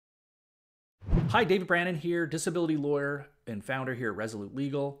Hi, David Brandon here, disability lawyer and founder here at Resolute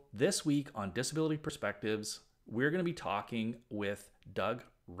Legal. This week on Disability Perspectives, we're going to be talking with Doug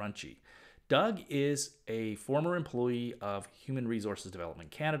Runchey. Doug is a former employee of Human Resources Development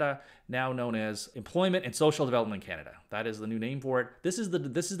Canada, now known as Employment and Social Development Canada. That is the new name for it. This is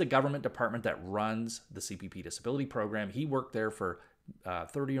the government department that runs the CPP Disability Program. He worked there for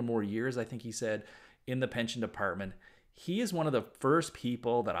 30 or more years, I think he said, in the pension department. He is one of the first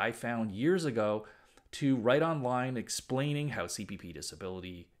people that I found years ago to write online explaining how CPP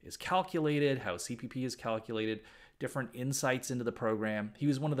disability is calculated, how CPP is calculated, different insights into the program. He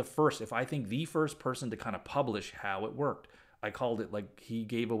was one of the first, if I think the first person to kind of publish how it worked. I called it like he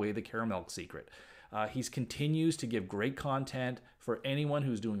gave away the caramel secret. He continues to give great content for anyone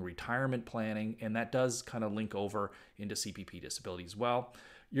who's doing retirement planning, and that does kind of link over into CPP disability as well.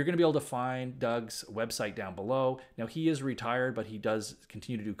 You're going to be able to find Doug's website down below. Now, he is retired, but he does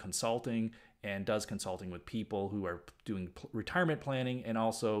continue to do consulting and does consulting with people who are doing retirement planning, and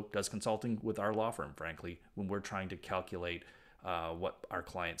also does consulting with our law firm, frankly, when we're trying to calculate what our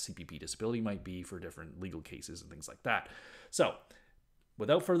client's CPP disability might be for different legal cases and things like that. So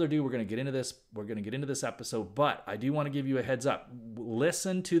without further ado, we're going to get into this. We're going to get into this episode, but I do want to give you a heads up.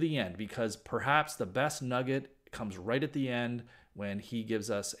 Listen to the end, because perhaps the best nugget comes right at the end when he gives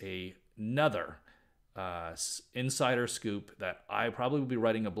us another insider scoop that I probably will be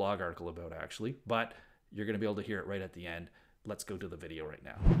writing a blog article about, actually, but you're going to be able to hear it right at the end. Let's go to the video right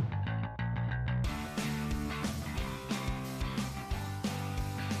now.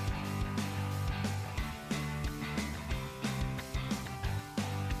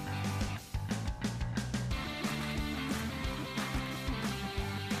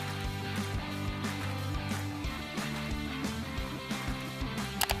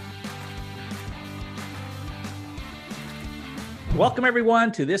 Welcome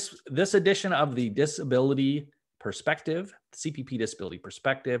everyone to this edition of the Disability Perspective, CPP Disability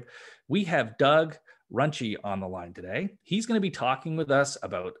Perspective. We have Doug Runchey on the line today. He's going to be talking with us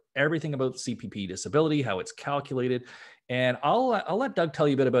about everything about CPP disability, how it's calculated, and I'll let Doug tell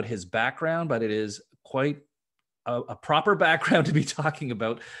you a bit about his background, but it is quite a proper background to be talking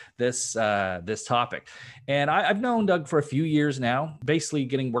about this topic. And I've known Doug for a few years now, basically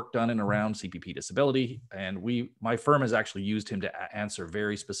getting work done and around CPP disability. And my firm has actually used him to answer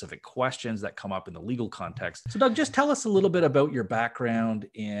very specific questions that come up in the legal context. So Doug, just tell us a little bit about your background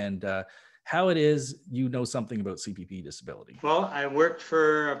and how it is you know something about CPP disability. Well, I worked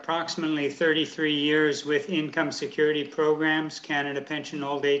for approximately 33 years with income security programs, Canada Pension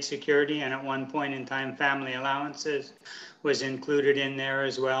Old Age Security, and at one point in time, family allowances was included in there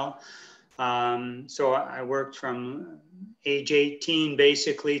as well. So I worked from age 18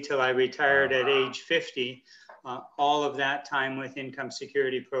 basically till I retired at age 50. All of that time with income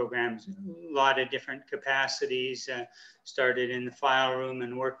security programs, a lot of different capacities, started in the file room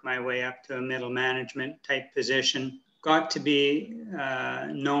and worked my way up to a middle management type position. Got to be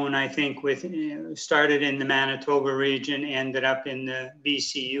known, I think, started in the Manitoba region, ended up in the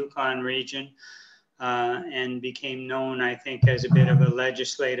BC Yukon region, and became known, I think, as a bit of a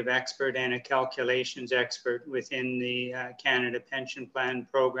legislative expert and a calculations expert within the Canada Pension Plan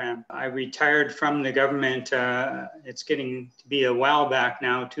program. I retired from the government, it's getting to be a while back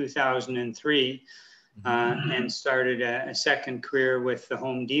now, 2003, and started a second career with the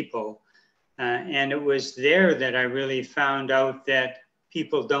Home Depot. And it was there that I really found out that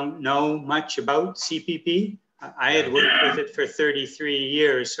people don't know much about CPP. I had worked with it for 33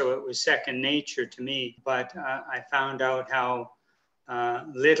 years, so it was second nature to me. But I found out how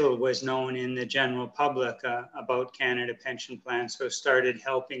little was known in the general public about Canada Pension Plan. So started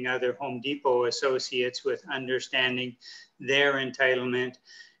helping other Home Depot associates with understanding their entitlement,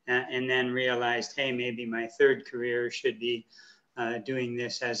 and then realized, hey, maybe my third career should be doing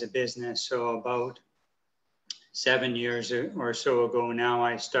this as a business. So about 7 years or so ago now,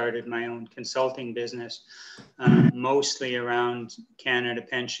 I started my own consulting business, mostly around Canada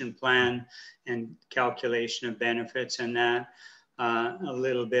Pension Plan and calculation of benefits and that, a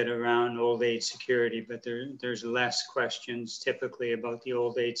little bit around old age security, but there's less questions typically about the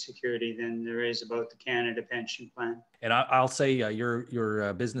old age security than there is about the Canada Pension Plan. And I'll say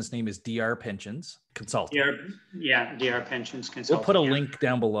your business name is DR Pensions Consulting. DR Pensions Consulting. We'll put a link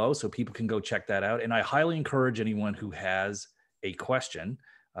down below so people can go check that out. And I highly encourage anyone who has a question.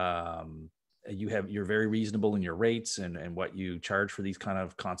 You're very reasonable in your rates and what you charge for these kind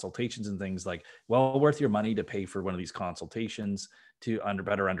of consultations and things, like well worth your money to pay for one of these consultations to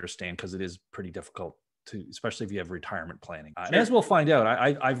better understand, because it is pretty difficult especially if you have retirement planning. And Sure. as we'll find out,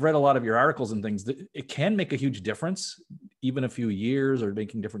 I've read a lot of your articles and things that it can make a huge difference, even a few years or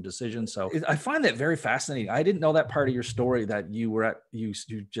making different decisions. So I find that very fascinating. I didn't know that part of your story, that you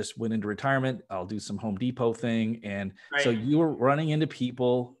just went into retirement. I'll do some Home Depot thing. And so Right. you were running into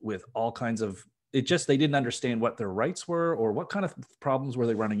people with all kinds of, they didn't understand what their rights were, or what kind of problems were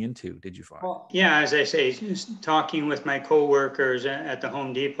they running into, did you find? Well, yeah, as I say, just talking with my coworkers at the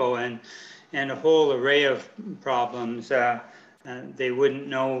Home Depot, and a whole array of problems. They wouldn't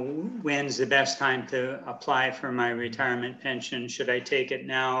know when's the best time to apply for my retirement pension. Should I take it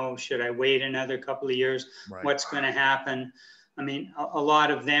now? Should I wait another couple of years? Right. What's going to happen? I mean, a lot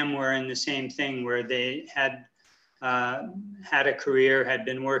of them were in the same thing, where they had a career, had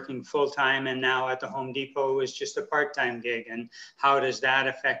been working full-time, and now at the Home Depot was just a part-time gig. And how does that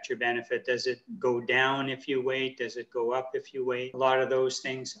affect your benefit? Does it go down if you wait? Does it go up if you wait? A lot of those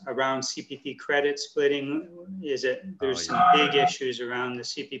things around CPP credit splitting, there's some big issues around the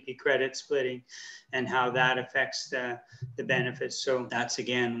CPP credit splitting and how that affects the benefits. So that's,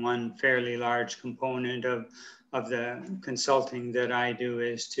 again, one fairly large component of the consulting that I do,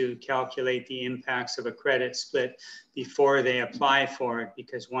 is to calculate the impacts of a credit split before they apply for it,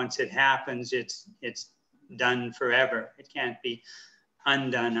 because once it happens, it's done forever. It can't be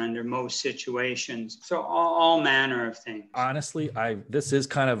undone under most situations. So all manner of things. Honestly, this is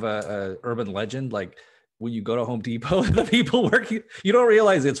kind of a urban legend. Like, when you go to Home Depot, the people working, you don't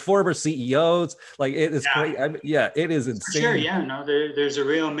realize it's former CEOs. Like, it is great. It is insane. Sure, yeah, no, there's a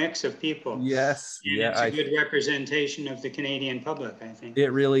real mix of people. Yes, and it's a good representation of the Canadian public, I think.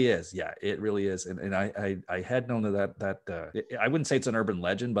 It really is. Yeah, it really is. And I had known that I wouldn't say it's an urban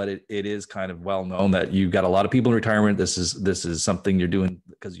legend, but it is kind of well known that you've got a lot of people in retirement. This is something you're doing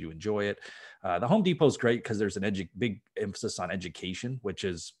because you enjoy it. The Home Depot is great because there's big emphasis on education, which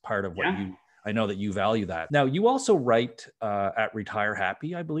is part of what I know that you value that. Now, you also write at Retire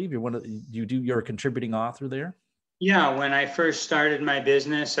Happy, I believe. You're a contributing author there. Yeah, when I first started my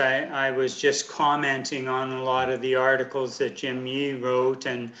business, I was just commenting on a lot of the articles that Jim Yee wrote,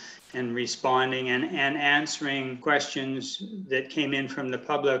 and responding and answering questions that came in from the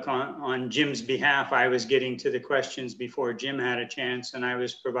public on Jim's behalf. I was getting to the questions before Jim had a chance, and I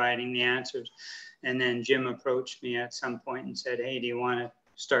was providing the answers. And then Jim approached me at some point and said, "Hey, do you want to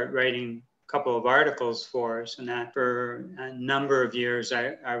start writing couple of articles for us?" And that, for a number of years,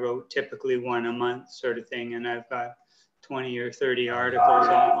 I wrote typically one a month sort of thing. And I've got 20 or 30 articles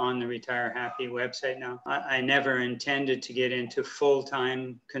on the Retire Happy website now. I never intended to get into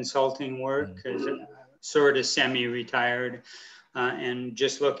full-time consulting work, because I'm sort of semi-retired, and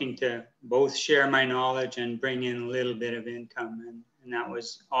just looking to both share my knowledge and bring in a little bit of income. And that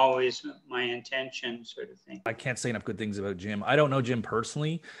was always my intention, sort of thing. I can't say enough good things about Jim. I don't know Jim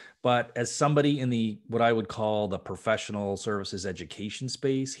personally, but as somebody in what I would call the professional services education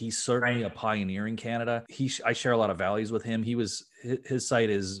space, he's certainly a pioneer in Canada. I share a lot of values with him. His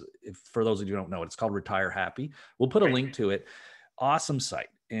site is, for those of you who don't know, it's called Retire Happy. We'll put a link to it. Awesome site.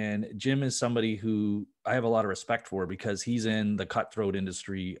 And Jim is somebody who I have a lot of respect for, because he's in the cutthroat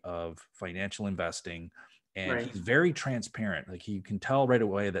industry of financial investing. And he's very transparent. Like, you can tell right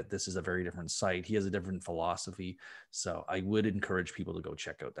away that this is a very different site. He has a different philosophy. So I would encourage people to go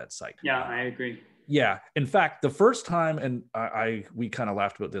check out that site. Yeah, I agree. Yeah. In fact, the first time, and we kind of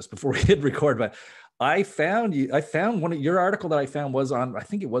laughed about this before we hit record, but I found one of your article that I found was on, I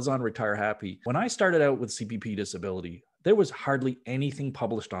think it was on Retire Happy. When I started out with CPP Disability, there was hardly anything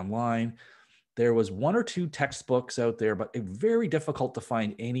published online. There was one or two textbooks out there, but very difficult to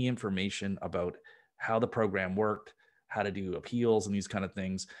find any information about how the program worked, how to do appeals and these kind of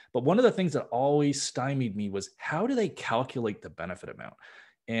things. But one of the things that always stymied me was, how do they calculate the benefit amount?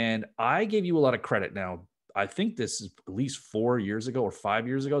 And I gave you a lot of credit. Now, I think this is at least 4 years ago or 5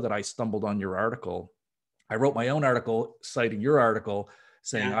 years ago that I stumbled on your article. I wrote my own article citing your article,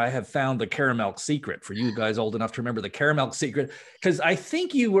 saying, I have found the caramel secret. For you guys old enough to remember the caramel secret, because I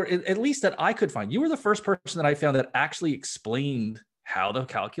think you were, at least that I could find, you were the first person that I found that actually explained how the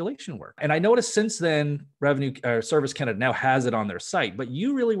calculation worked. And I noticed since then, Service Canada now has it on their site, but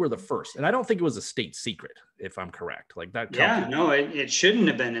you really were the first. And I don't think it was a state secret, if I'm correct. Like that. Yeah, no, it shouldn't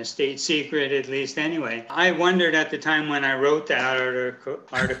have been a state secret, at least anyway. I wondered at the time when I wrote that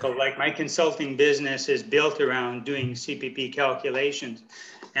article, like, my consulting business is built around doing CPP calculations.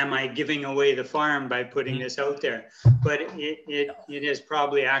 Am I giving away the farm by putting this out there? But it has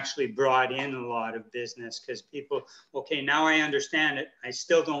probably actually brought in a lot of business, because people, okay, now I understand it. I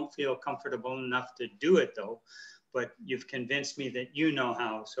still don't feel comfortable enough to do it though. but you've convinced me that you know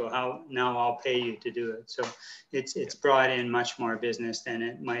how. So how now I'll pay you to do it. So it's brought in much more business than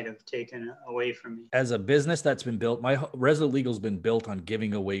it might have taken away from me. As a business that's been built, my Resolute Legal's been built on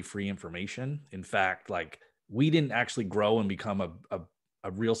giving away free information. In fact, like we didn't actually grow and become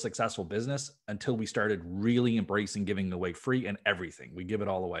a real successful business until we started really embracing giving away free and everything. We give it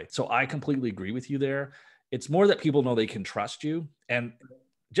all away. So I completely agree with you there. It's more that people know they can trust you. And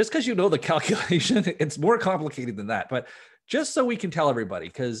just because you know the calculation, it's more complicated than that. But just so we can tell everybody,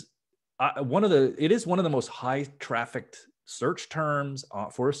 because it is one of the most high trafficked search terms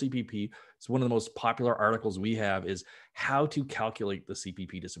for CPP. It's one of the most popular articles we have is how to calculate the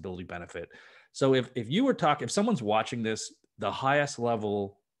CPP disability benefit. So if someone's watching this, the highest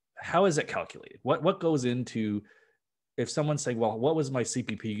level, how is it calculated? What goes into, if someone's saying, well, what was my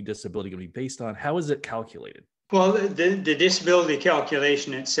CPP disability going to be based on? How is it calculated? Well, the disability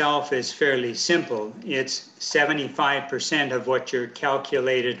calculation itself is fairly simple. It's 75% of what your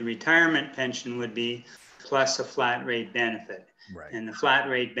calculated retirement pension would be, plus a flat rate benefit. Right. And the flat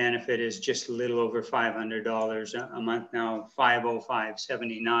rate benefit is just a little over $500 a month now,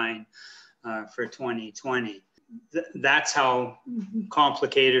 $505.79 for 2020. That's how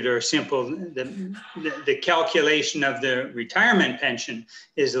complicated or simple the calculation of the retirement pension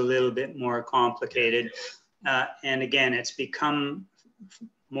is a little bit more complicated. And again, it's become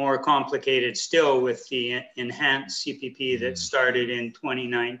more complicated still with the enhanced CPP that started in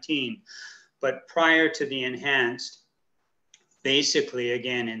 2019. But prior to the enhanced, basically,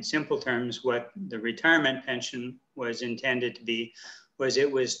 again, in simple terms, what the retirement pension was intended to be was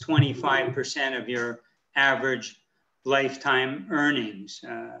it was 25% of your average lifetime earnings.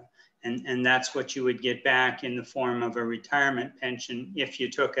 And that's what you would get back in the form of a retirement pension if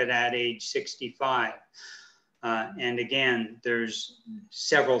you took it at age 65. And again, there's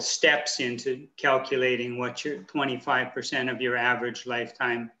several steps into calculating what your 25% of your average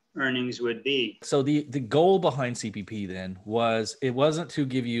lifetime earnings would be. So the goal behind CPP then it wasn't to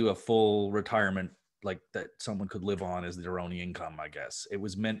give you a full retirement like that someone could live on as their only income, I guess. It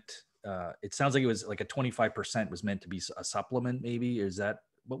was meant, it sounds like it was like a 25% was meant to be a supplement maybe. Is that,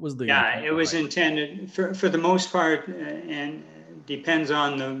 what was the? Yeah, it was intended for the most part, and depends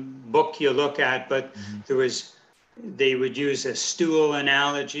on the book you look at, but they would use a stool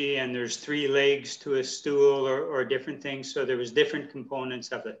analogy, and there's 3 legs to a stool or different things. So there was different components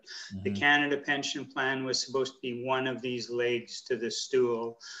of it. The Canada Pension Plan was supposed to be one of these legs to the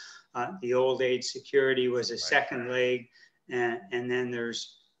stool. The old age security was a second leg. And then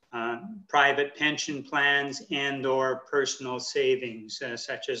there's private pension plans and or personal savings,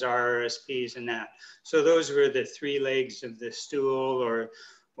 such as RRSPs and that. So those were the 3 legs of the stool, or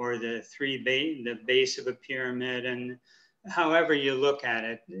the the base of a pyramid. And however you look at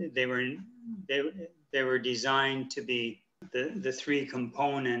it, they were designed to be the 3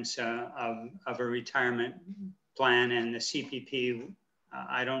 components of a retirement plan. And the CPP,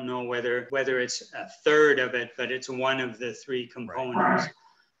 I don't know whether it's a third of it, but it's one of the 3 components.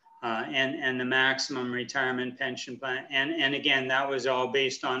 And the maximum retirement pension plan. And again, that was all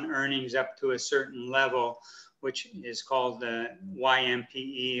based on earnings up to a certain level, which is called the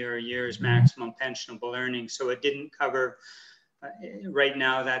YMPE, or years maximum pensionable earnings. So it didn't cover, right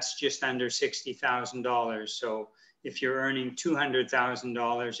now that's just under $60,000. So if you're earning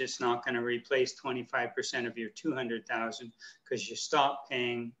 $200,000, it's not going to replace 25% of your $200,000, because you stop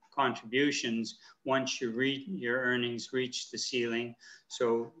paying contributions once your earnings reach the ceiling.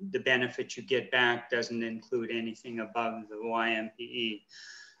 So the benefit you get back doesn't include anything above the YMPE.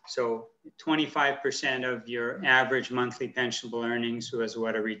 So 25% of your average monthly pensionable earnings was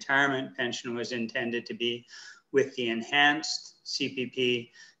what a retirement pension was intended to be. With the enhanced CPP,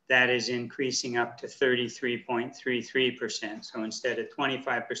 that is increasing up to 33.33%. So instead of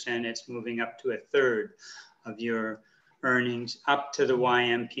 25%, it's moving up to a third of your earnings up to the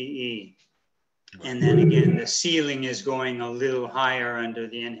YMPE. And then again, the ceiling is going a little higher under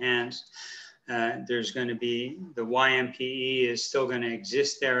the enhanced. There's going to be, the YMPE is still going to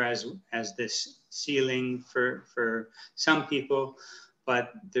exist there as this ceiling for some people,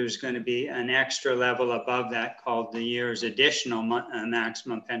 but there's going to be an extra level above that called the year's additional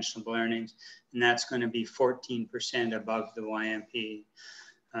maximum pensionable earnings, and that's going to be 14% above the YMPE.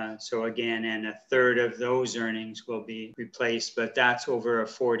 So again, and a third of those earnings will be replaced, but that's over a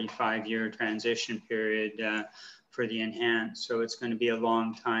 45-year transition period for the enhanced. So it's going to be a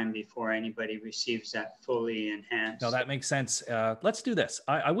long time before anybody receives that fully enhanced. No, that makes sense. Let's do this.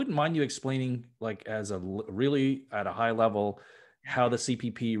 I wouldn't mind you explaining, like, as a really at a high level, how the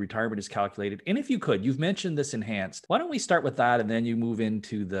CPP retirement is calculated. And if you could, you've mentioned this enhanced. Why don't we start with that and then you move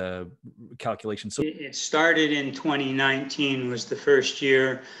into the calculation? So it started in 2019 was the first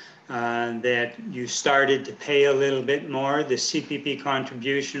year that you started to pay a little bit more. The CPP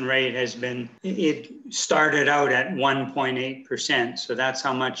contribution rate it started out at 1.8%. So that's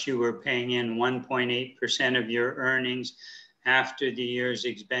how much you were paying in, 1.8% of your earnings after the year's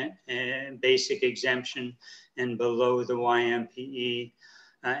basic exemption and below the YMPE.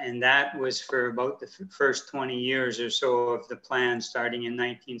 And that was for about the first 20 years or so of the plan, starting in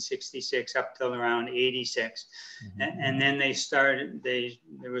 1966 up till around 86. And then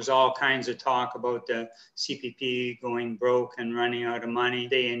there was all kinds of talk about the CPP going broke and running out of money.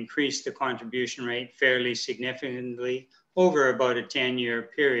 They increased the contribution rate fairly significantly over about a 10-year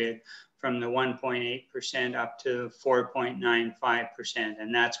period, from the 1.8% up to 4.95%.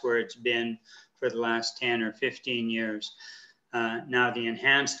 And that's where it's been for the last 10 or 15 years. Now the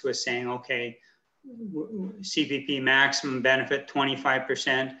enhanced was saying, okay, CPP maximum benefit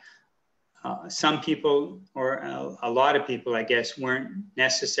 25%. Some people, or a lot of people, I guess, weren't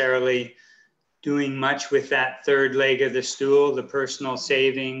necessarily doing much with that third leg of the stool, the personal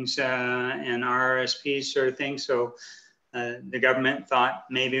savings and RRSP sort of thing. So the government thought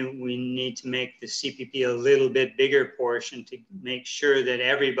maybe we need to make the CPP a little bit bigger portion to make sure that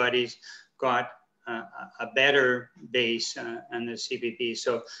everybody's got a better base on the CPP.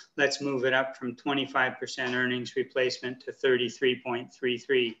 So let's move it up from 25% earnings replacement to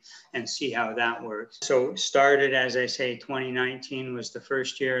 33.33 and see how that works. So started, as I say, 2019 was the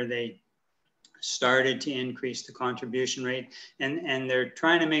first year they started to increase the contribution rate, and they're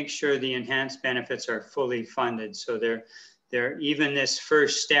trying to make sure the enhanced benefits are fully funded. So they're even this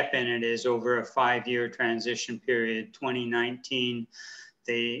first step in it is over a 5-year transition period. 2019,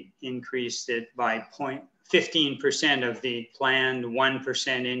 they increased it by 15% of the planned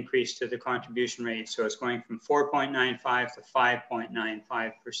 1% increase to the contribution rate. So it's going from 4.95 to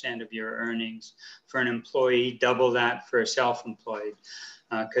 5.95% of your earnings for an employee, double that for a self-employed.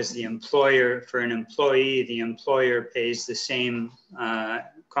 Because the employer pays the same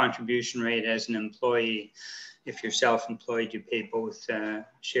contribution rate as an employee. If you're self-employed, you pay both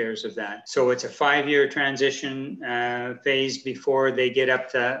shares of that. So it's a 5-year transition phase before they get up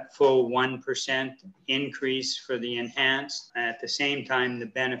to full 1% increase for the enhanced. At the same time, the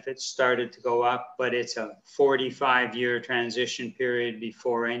benefits started to go up, but it's a 45-year transition period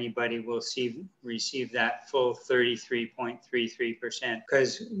before anybody will receive that full 33.33%.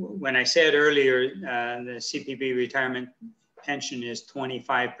 Because when I said earlier, the CPP retirement pension is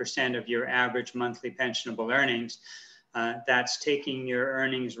 25% of your average monthly pensionable earnings. That's taking your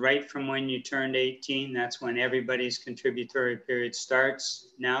earnings right from when you turned 18. That's when everybody's contributory period starts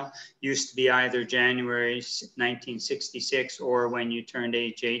now. Used to be either January 1966 or when you turned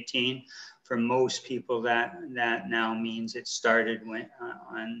age 18. For most people, that now means it started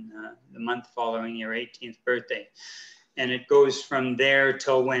on the month following your 18th birthday. And it goes from there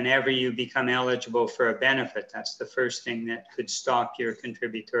till whenever you become eligible for a benefit. That's the first thing that could stop your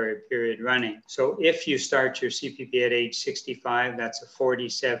contributory period running. So if you start your CPP at age 65, that's a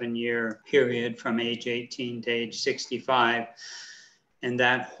 47-year period from age 18 to age 65. And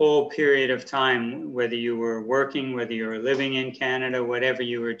that whole period of time, whether you were working, whether you were living in Canada, whatever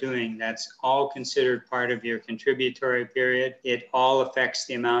you were doing, that's all considered part of your contributory period. It all affects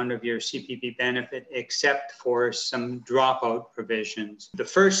the amount of your CPP benefit, except for some dropout provisions. The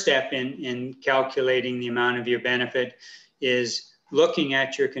first step in calculating the amount of your benefit is looking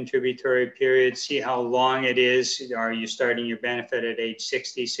at your contributory period, see how long it is. Are you starting your benefit at age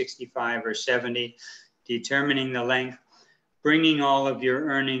 60, 65, or 70? Determining the length, bringing all of your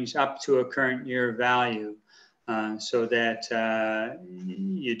earnings up to a current year value so that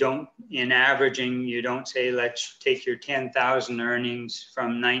you don't, in averaging, you don't say, let's take your 10,000 earnings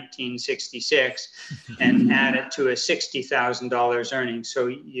from 1966 and add it to a $60,000 earnings. So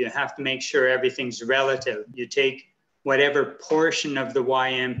you have to make sure everything's relative. You take whatever portion of the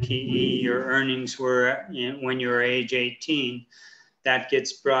YMPE your earnings were when you were age 18, that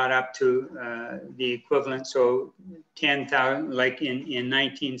gets brought up to the equivalent. So 10,000, like in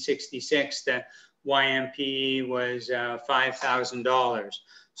 1966, the YMPE was $5,000.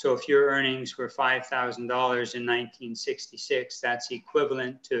 So if your earnings were $5,000 in 1966, that's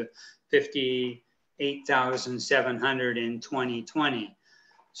equivalent to $58,700 in 2020.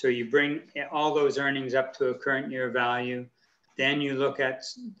 So you bring all those earnings up to a current year value. Then you look at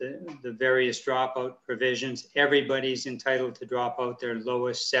the various dropout provisions. Everybody's entitled to drop out their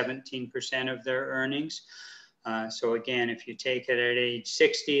lowest 17% of their earnings. So again, if you take it at age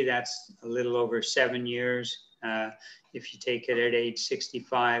 60, that's a little over 7 years. If you take it at age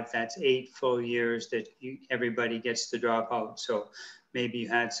 65, that's 8 full years that everybody gets to drop out. So maybe you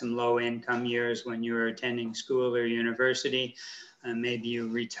had some low income years when you were attending school or university, and maybe you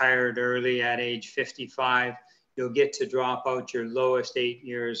retired early at age 55. You'll get to drop out your lowest 8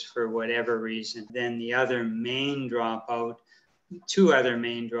 years for whatever reason. Then the other main dropout, two other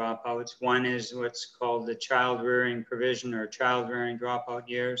main dropouts. One is what's called the child rearing provision or child rearing dropout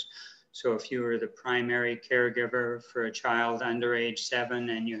years. So if you were the primary caregiver for a child under age 7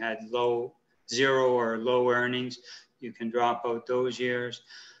 and you had zero or low earnings, you can drop out those years.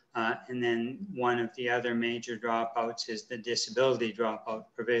 And then one of the other major dropouts is the disability dropout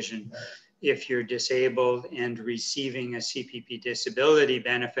provision. If you're disabled and receiving a CPP disability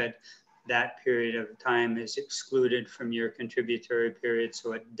benefit, that period of time is excluded from your contributory period,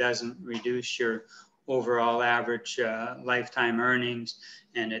 so it doesn't reduce your overall average lifetime earnings,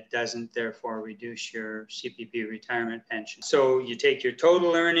 and it doesn't therefore reduce your CPP retirement pension. So you take your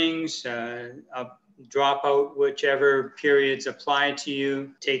total earnings, drop out whichever periods apply to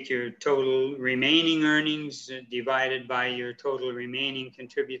you, take your total remaining earnings divided by your total remaining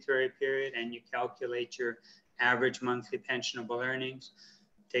contributory period, and you calculate your average monthly pensionable earnings.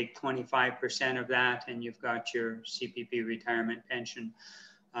 Take 25% of that and you've got your CPP retirement pension.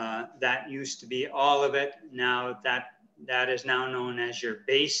 That used to be all of it. Now that is now known as your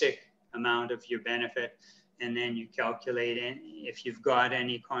basic amount of your benefit. And then you calculate in if you've got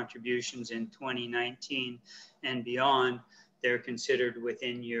any contributions in 2019 and beyond, they're considered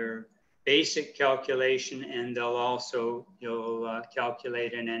within your basic calculation, and you'll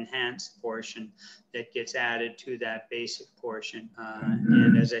calculate an enhanced portion that gets added to that basic portion.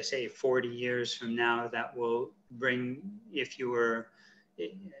 And as I say, 40 years from now, that will bring, it'll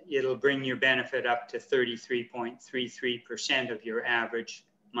bring your benefit up to 33.33% of your average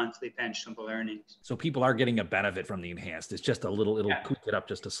monthly pensionable earnings. So people are getting a benefit from the enhanced. It's just it'll tweak it up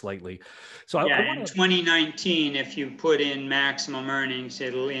just slightly. So in 2019, if you put in maximum earnings,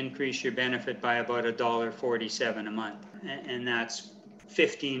 it'll increase your benefit by about $1.47 a month. And that's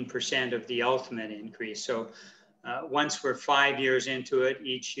 15% of the ultimate increase. So once we're 5 years into it,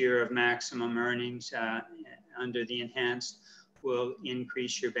 each year of maximum earnings under the enhanced will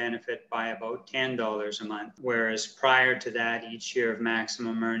increase your benefit by about $10 a month. Whereas prior to that, each year of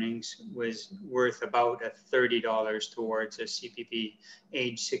maximum earnings was worth about $30 towards a CPP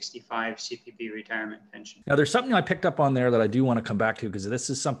age 65 CPP retirement pension. Now there's something I picked up on there that I do want to come back to, because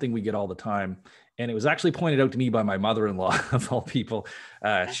this is something we get all the time. And it was actually pointed out to me by my mother-in-law of all people.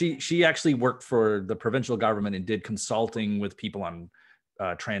 She actually worked for the provincial government and did consulting with people on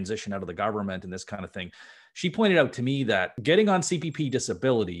transition out of the government and this kind of thing. She pointed out to me that getting on CPP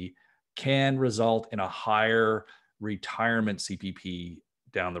disability can result in a higher retirement CPP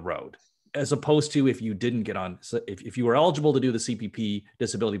down the road, as opposed to if you didn't get on. So if you were eligible to do the CPP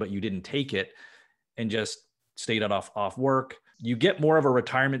disability, but you didn't take it and just stayed off work, you get more of a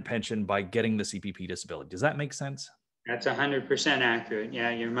retirement pension by getting the CPP disability. Does that make sense? That's 100% accurate.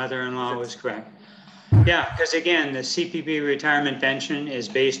 Yeah, your mother-in-law was correct. Yeah, because again, the CPP retirement pension is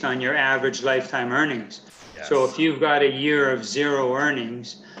based on your average lifetime earnings. Yes. So if you've got a year of zero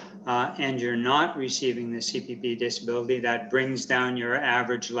earnings and you're not receiving the CPP disability, that brings down your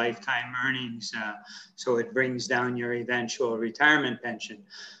average lifetime earnings. So it brings down your eventual retirement pension.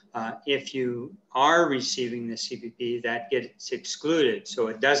 If you are receiving the CPP, that gets excluded. So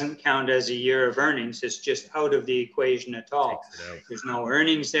it doesn't count as a year of earnings. It's just out of the equation at all. There's no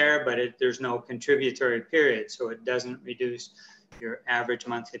earnings there, but there's no contributory period. So it doesn't reduce your average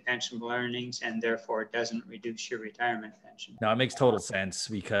monthly pensionable earnings, and therefore it doesn't reduce your retirement pension. Now it makes total sense,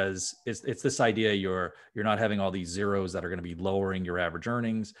 because it's this idea you're not having all these zeros that are going to be lowering your average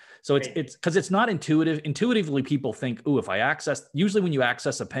earnings. So it's because it's not intuitive. Intuitively, people think, if usually when you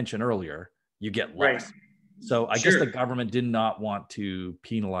access a pension earlier, you get less. Right. So I guess the government did not want to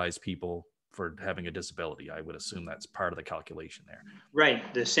penalize people for having a disability. I would assume that's part of the calculation there.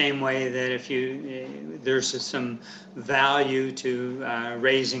 Right. The same way that there's some value to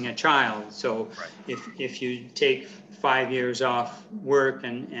raising a child. So right. if you take 5 years off work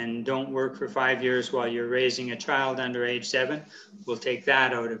and don't work for 5 years while you're raising a child under age 7, we'll take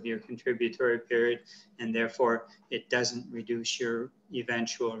that out of your contributory period, and therefore it doesn't reduce your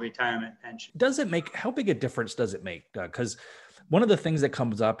eventual retirement pension. How big a difference does it make, Doug? Because one of the things that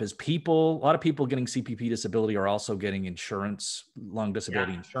comes up is a lot of people getting CPP disability are also getting insurance, long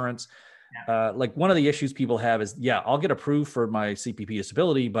disability insurance. Yeah. Like one of the issues people have is, I'll get approved for my CPP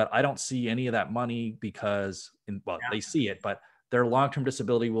disability, but I don't see any of that money because, they see it, but their long-term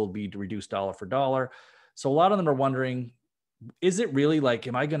disability will be reduced dollar for dollar. So a lot of them are wondering, is it really like,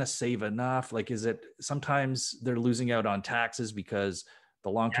 am I going to save enough? Like, is it sometimes they're losing out on taxes because the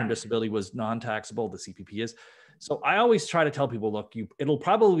long-term Yeah. disability was non-taxable, the CPP is. So I always try to tell people, look, it'll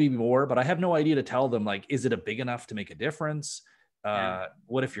probably be more, but I have no idea to tell them, like, is it a big enough to make a difference? Yeah.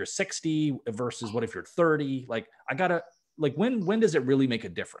 What if you're 60 versus what if you're 30? Like, I gotta, like, when does it really make a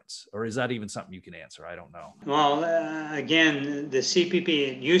difference? Or is that even something you can answer? I don't know. Well, again, the CPP,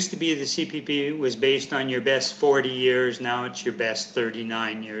 it used to be the CPP was based on your best 40 years. Now it's your best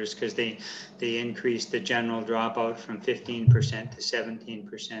 39 years because they increased the general dropout from 15% to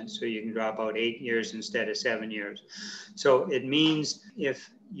 17%. So you can drop out 8 years instead of 7 years. So it means if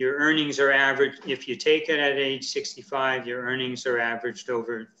your earnings are average, if you take it at age 65, your earnings are averaged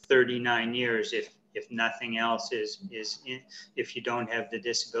over 39 years. If nothing else if you don't have the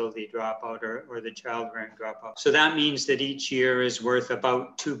disability dropout or the child rearing dropout. So that means that each year is worth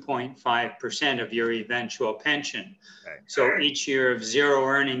about 2.5% of your eventual pension. Okay. So each year of zero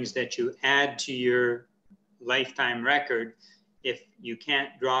earnings that you add to your lifetime record, if you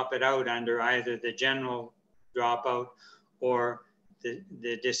can't drop it out under either the general dropout or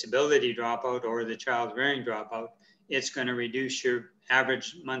the disability dropout or the child rearing dropout, it's going to reduce your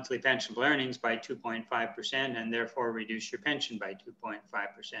average monthly pensionable earnings by 2.5% and therefore reduce your pension by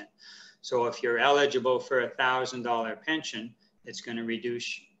 2.5%. So if you're eligible for $1,000 pension, it's going to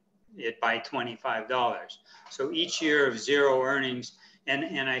reduce it by $25. So each year of zero earnings,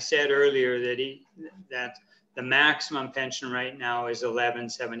 and I said earlier that the maximum pension right now is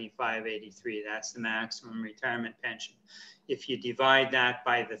 $1175.83. That's the maximum retirement pension. If you divide that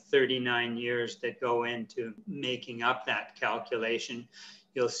by the 39 years that go into making up that calculation,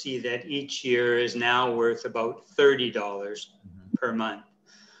 you'll see that each year is now worth about $30 per month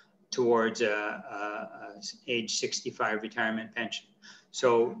towards a age 65 retirement pension.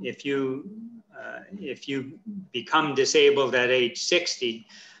 So if you become disabled at age 60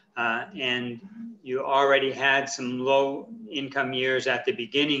 and you already had some low income years at the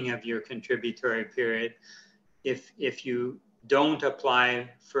beginning of your contributory period, if you don't apply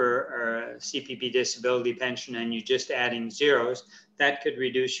for a CPP disability pension and you're just adding zeros, that could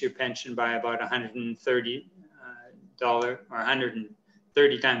reduce your pension by about $130 or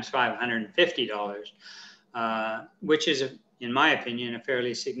 130 times 5, $150, which is, in my opinion, a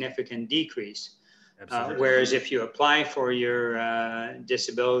fairly significant decrease. Whereas if you apply for your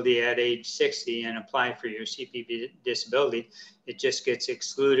disability at age 60 and apply for your CPP disability, it just gets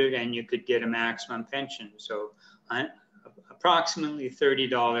excluded and you could get a maximum pension. So approximately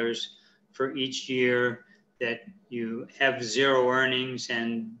 $30 for each year that you have zero earnings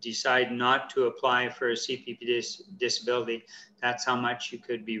and decide not to apply for a CPP disability, that's how much you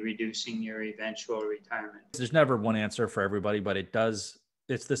could be reducing your eventual retirement. There's never one answer for everybody, but it's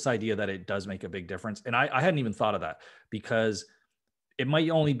this idea that it does make a big difference. And I hadn't even thought of that, because it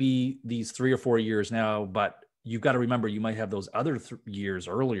might only be these 3 or 4 years now, but you've got to remember you might have those other years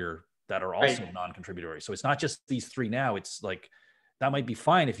earlier that are also non-contributory. So it's not just these 3 now. It's like, that might be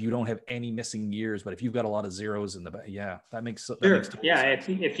fine if you don't have any missing years, but if you've got a lot of zeros in the back, that makes total sense.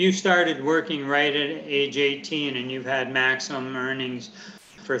 If you started working right at age 18 and you've had maximum earnings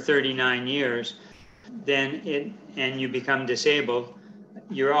for 39 years, and you become disabled,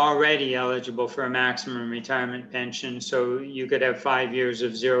 you're already eligible for a maximum retirement pension. So you could have 5 years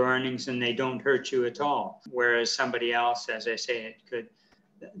of zero earnings and they don't hurt you at all. Whereas somebody else, as I say,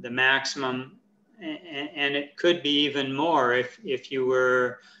 the maximum, and it could be even more if you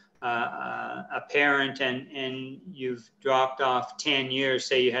were a parent and you've dropped off 10 years,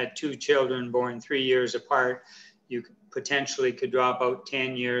 say you had 2 children born 3 years apart, you potentially could drop out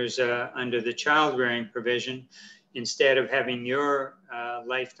 10 years under the child rearing provision. Instead of having your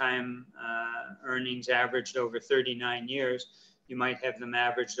lifetime earnings averaged over 39 years, you might have them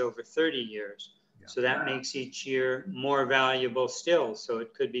averaged over 30 years. Yeah. So that makes each year more valuable still. So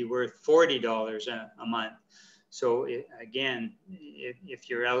it could be worth $40 a month. So again, if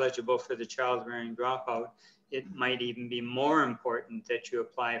you're eligible for the child rearing dropout, it might even be more important that you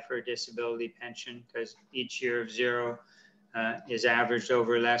apply for a disability pension, because each year of zero is averaged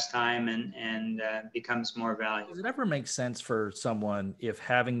over less time and becomes more valuable. Does it ever make sense for someone, if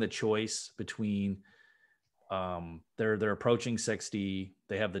having the choice between they're approaching 60,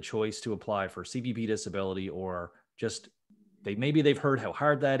 they have the choice to apply for CPP disability, or just maybe they've heard how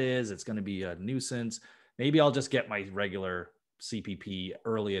hard that is, it's going to be a nuisance, maybe I'll just get my regular CPP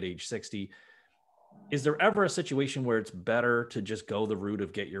early at age 60. Is there ever a situation where it's better to just go the route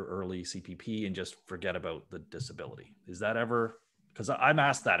of get your early CPP and just forget about the disability? Is that ever, because I'm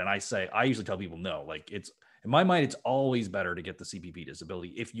asked that and I usually tell people no, like, it's in my mind, it's always better to get the CPP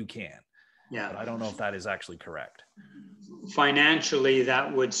disability if you can. Yeah. But I don't know if that is actually correct. Financially,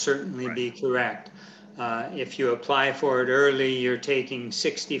 that would certainly be correct. If you apply for it early, you're taking a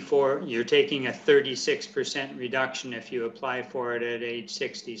 36% reduction if you apply for it at age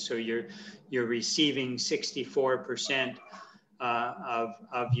 60. So you're receiving 64%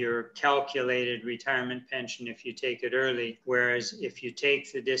 of your calculated retirement pension if you take it early. Whereas if you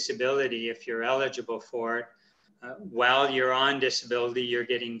take the disability, if you're eligible for it, while you're on disability, you're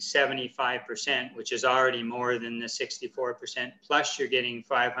getting 75%, which is already more than the 64%, plus you're getting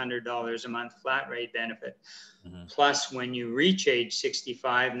 $500 a month flat rate benefit. Mm-hmm. Plus, when you reach age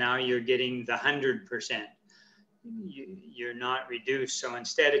 65, now you're getting the 100%. You're not reduced. So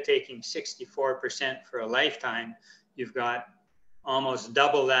instead of taking 64% for a lifetime, you've got almost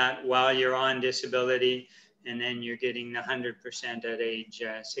double that while you're on disability, and then you're getting the 100% at age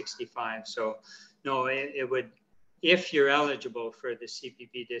 65. So no, it would, if you're eligible for the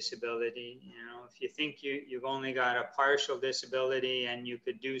CPP disability, if you think you've only got a partial disability and you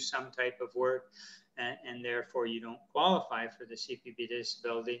could do some type of work and therefore you don't qualify for the CPP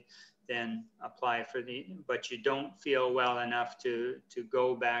disability, then apply for but you don't feel well enough to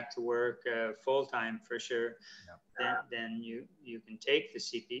go back to work full-time for sure, then you can take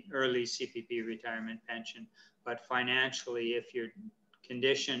the early CPP retirement pension. But financially, if your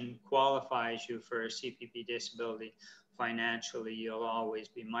condition qualifies you for a CPP disability, financially you'll always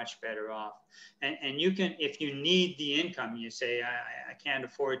be much better off. And you can, if you need the income, you say I can't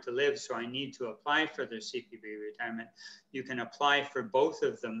afford to live, so I need to apply for the CPP retirement, you can apply for both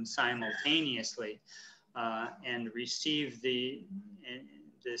of them simultaneously and receive the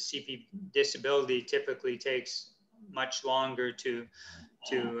CPP disability. Typically takes much longer to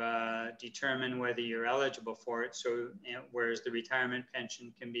determine whether you're eligible for it. So, whereas the retirement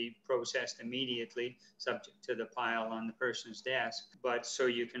pension can be processed immediately, subject to the pile on the person's desk. But so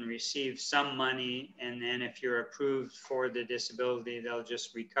you can receive some money, and then if you're approved for the disability,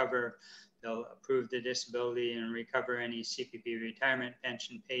 they'll approve the disability and recover any CPP retirement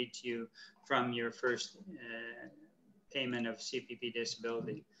pension paid to you from your first payment of CPP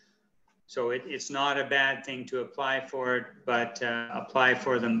disability. So it's not a bad thing to apply for it, but apply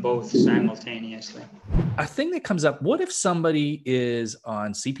for them both simultaneously. A thing that comes up, what if somebody is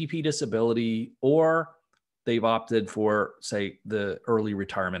on CPP disability or they've opted for, say, the early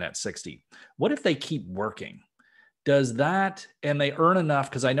retirement at 60? What if they keep working? Does that, and they earn enough?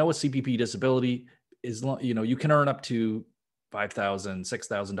 Because I know with CPP disability is, you can earn up to $5,000,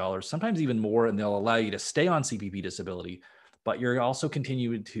 $6,000, sometimes even more, and they'll allow you to stay on CPP disability. But you're also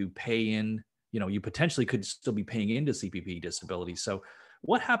continuing to pay in, you potentially could still be paying into CPP disability. So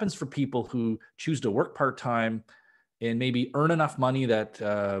what happens for people who choose to work part-time and maybe earn enough money that,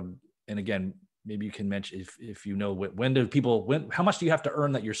 and again, maybe you can mention if how much do you have to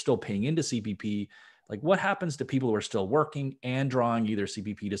earn that you're still paying into CPP? Like, what happens to people who are still working and drawing either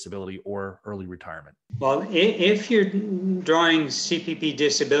CPP disability or early retirement? Well, if you're drawing CPP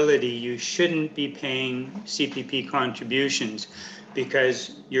disability, you shouldn't be paying CPP contributions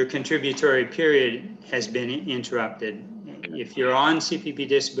because your contributory period has been interrupted. If you're on CPP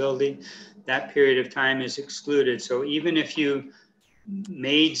disability, that period of time is excluded. So even if you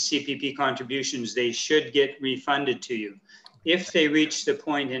made CPP contributions, they should get refunded to you. If they reach the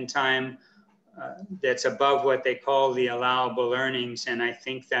point in time that's above what they call the allowable earnings, and I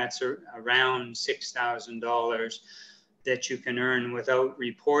think that's around $6,000 that you can earn without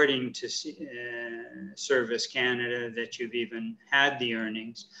reporting to Service Canada that you've even had the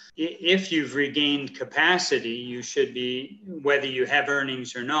earnings. If you've regained capacity, you should be, whether you have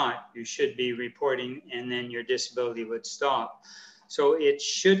earnings or not, you should be reporting, and then your disability would stop. So it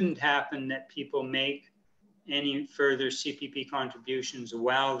shouldn't happen that people make any further CPP contributions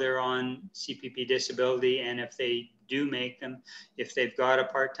while they're on CPP disability. And if they do make them, if they've got a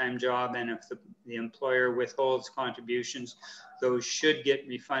part-time job and if the employer withholds contributions, those should get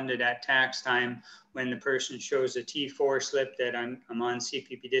refunded at tax time when the person shows a T4 slip that I'm on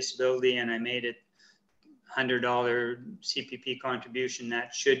CPP disability and I made it $100 CPP contribution,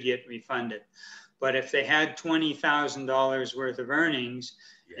 that should get refunded. But if they had $20,000 worth of earnings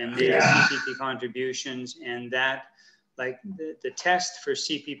and made CPP contributions, and that, like the test for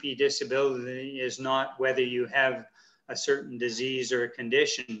CPP disability is not whether you have a certain disease or a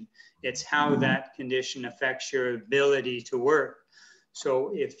condition, it's how that condition affects your ability to work.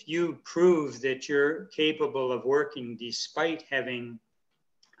 So if you prove that you're capable of working despite having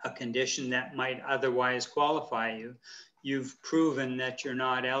a condition that might otherwise qualify you, you've proven that you're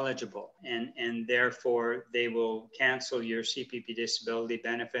not eligible, and therefore they will cancel your CPP disability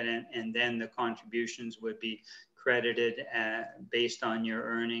benefit, and then the contributions would be credited based on your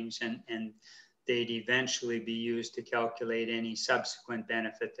earnings, and they'd eventually be used to calculate any subsequent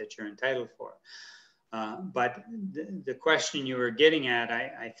benefit that you're entitled for. But the question you were getting at,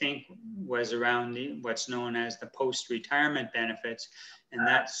 I think, was around what's known as the post-retirement benefits. And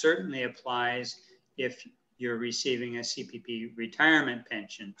that certainly applies if you're receiving a CPP retirement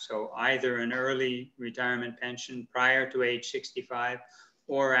pension. So either an early retirement pension prior to age 65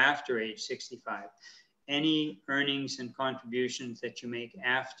 or after age 65. Any earnings and contributions that you make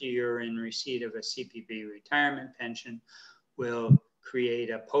after you're in receipt of a CPP retirement pension will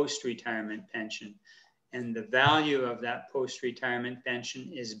create a post-retirement pension. And the value of that post-retirement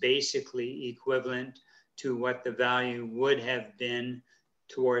pension is basically equivalent to what the value would have been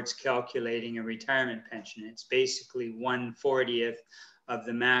towards calculating a retirement pension. It's basically 1/40th of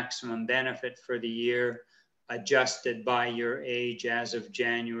the maximum benefit for the year, adjusted by your age as of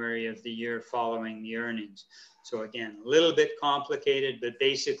January of the year following the earnings. So again, a little bit complicated, but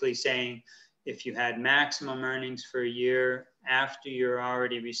basically saying if you had maximum earnings for a year after you're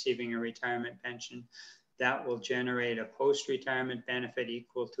already receiving a retirement pension, that will generate a post-retirement benefit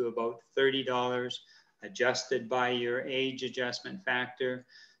equal to about $30, adjusted by your age adjustment factor.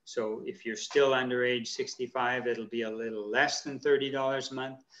 So if you're still under age 65, it'll be a little less than $30 a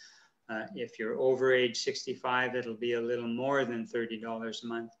month. If you're over age 65, it'll be a little more than $30 a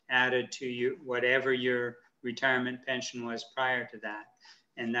month added to whatever your retirement pension was prior to that.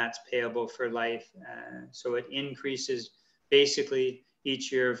 And that's payable for life. So it increases basically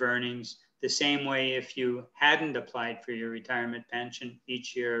each year of earnings. The same way if you hadn't applied for your retirement pension,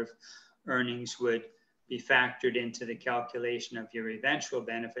 each year of earnings would be factored into the calculation of your eventual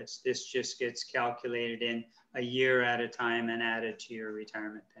benefits. This just gets calculated in a year at a time and added to your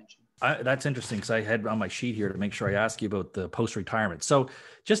retirement pension. That's interesting, because I had on my sheet here to make sure I ask you about the post-retirement. So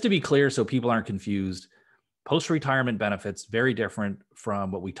just to be clear, so people aren't confused, post-retirement benefits, very different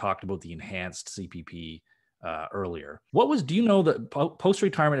from what we talked about, the enhanced CPP earlier. Do you know that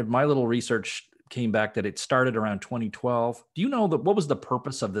post-retirement, my little research came back that it started around 2012. Do you know what was the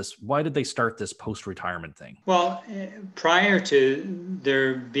purpose of this? Why did they start this post-retirement thing? Well, prior to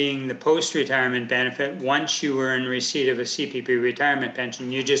there being the post-retirement benefit, once you were in receipt of a CPP retirement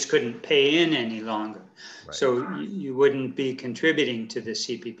pension, you just couldn't pay in any longer. Right. So you wouldn't be contributing to the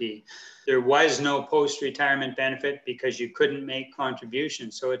CPP. There was no post-retirement benefit because you couldn't make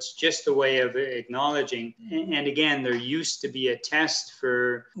contributions. So it's just a way of acknowledging. And again, there used to be a test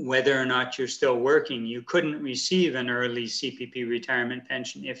for whether or not you're still working. You couldn't receive an early CPP retirement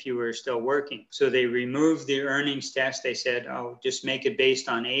pension if you were still working. So they removed the earnings test. They said, oh, just make it based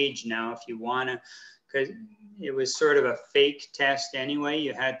on age now if you want to, because it was sort of a fake test anyway.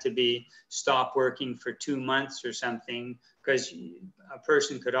 You had to stop working for 2 months or something, because a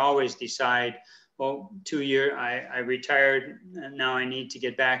person could always decide, well, 2 years, I retired, and now I need to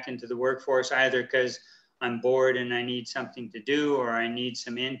get back into the workforce, either because I'm bored and I need something to do, or I need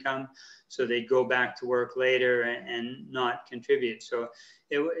some income. So they'd go back to work later and not contribute. So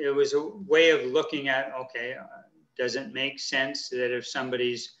it was a way of looking at, okay, does it make sense that if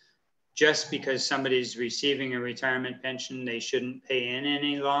just because somebody's receiving a retirement pension, they shouldn't pay in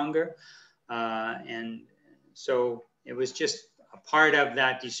any longer? And so it was just a part of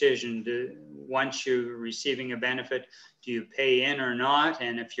that decision. Once you're receiving a benefit, do you pay in or not?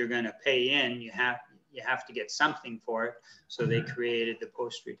 And if you're going to pay in, you have to get something for it. So they created the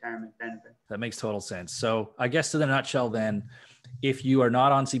post-retirement benefit. That makes total sense. So I guess in a nutshell then, if you are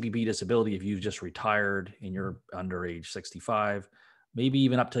not on CPP disability, if you've just retired and you're under age 65, maybe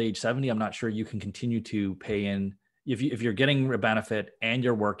even up to age 70, I'm not sure, you can continue to pay in. If you're getting a benefit and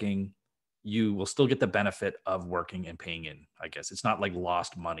you're working, you will still get the benefit of working and paying in, I guess. It's not like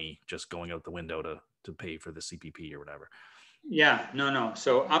lost money just going out the window to pay for the CPP or whatever. Yeah, no.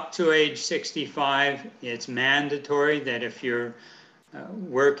 So up to age 65, it's mandatory that if you're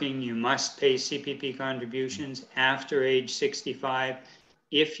working, you must pay CPP contributions. After age 65,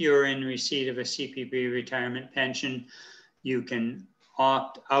 if you're in receipt of a CPP retirement pension, you can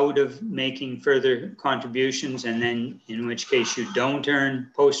opt out of making further contributions, and then in which case you don't earn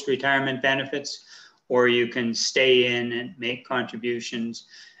post-retirement benefits, or you can stay in and make contributions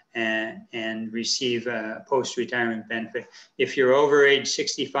and receive a post-retirement benefit. If you're over age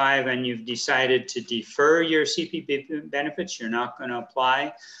 65 and you've decided to defer your CPP benefits, you're not going to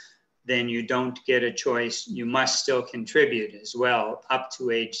apply, then you don't get a choice. You must still contribute as well up to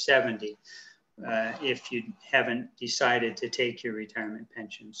age 70. If you haven't decided to take your retirement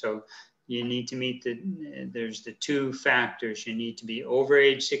pension. So you need to meet there's the two factors. You need to be over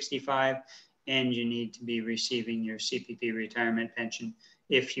age 65 and you need to be receiving your CPP retirement pension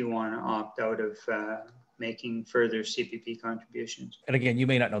if you want to opt out of making further CPP contributions. And again, you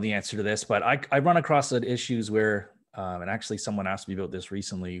may not know the answer to this, but I run across issues where, and actually someone asked me about this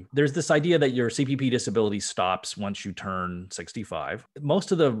recently. There's this idea that your CPP disability stops once you turn 65.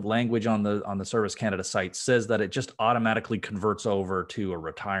 Most of the language on the Service Canada site says that it just automatically converts over to a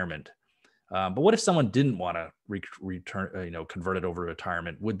retirement. But what if someone didn't want to return, convert it over to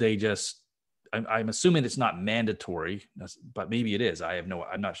retirement? Would they just, I'm assuming it's not mandatory, but maybe it is. I'm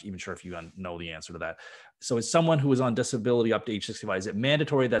not even sure if you know the answer to that. So is someone who is on disability up to age 65, is it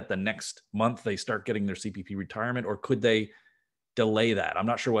mandatory that the next month they start getting their CPP retirement, or could they delay that? I'm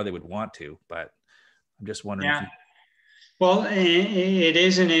not sure why they would want to, but I'm just wondering. Yeah. Well, it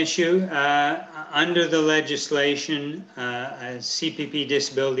is an issue. Under the legislation, a CPP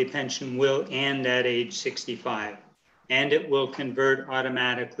disability pension will end at age 65, and it will convert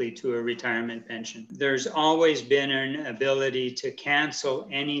automatically to a retirement pension. There's always been an ability to cancel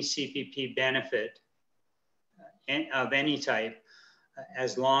any CPP benefit of any type,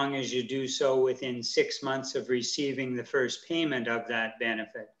 as long as you do so within 6 months of receiving the first payment of that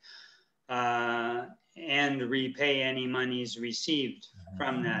benefit. And repay any monies received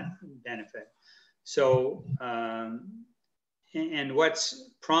from that benefit. So, and what's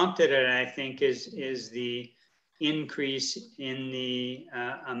prompted it, I think, is the increase in the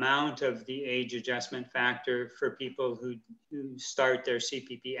amount of the age adjustment factor for people who start their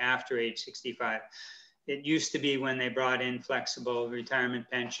CPP after age 65. It used to be, when they brought in flexible retirement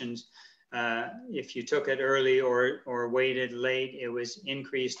pensions, if you took it early or waited late, it was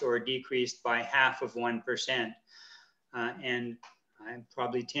increased or decreased by 0.5%. And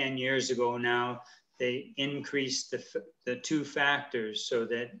probably 10 years ago now, they increased the two factors, so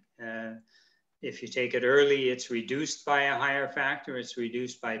that if you take it early, it's reduced by a higher factor. It's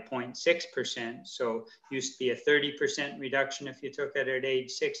reduced by 0.6%. So it used to be a 30% reduction if you took it at age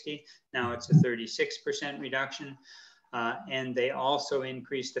 60. Now it's a 36% reduction. And they also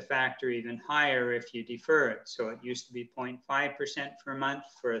increased the factor even higher if you defer it. So it used to be 0.5% per month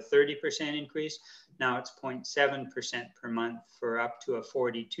for a 30% increase. Now it's 0.7% per month for up to a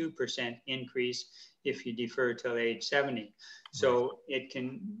 42% increase if you defer till age 70. So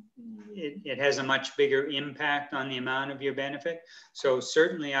it has a much bigger impact on the amount of your benefit. So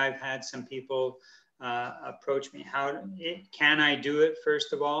certainly I've had some people approach me, can I do it,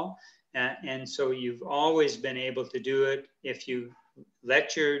 first of all? And so you've always been able to do it if you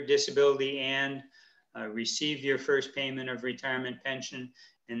let your disability end, receive your first payment of retirement pension,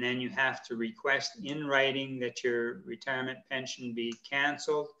 and then you have to request in writing that your retirement pension be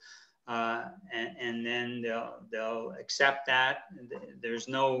canceled, and then they'll accept that. There's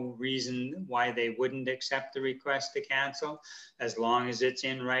no reason why they wouldn't accept the request to cancel, as long as it's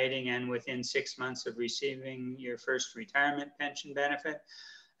in writing and within 6 months of receiving your first retirement pension benefit.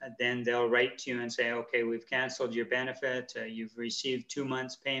 Then they'll write to you and say, okay, we've canceled your benefit. You've received 2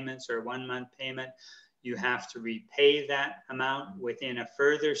 months payments or 1 month payment. You have to repay that amount within a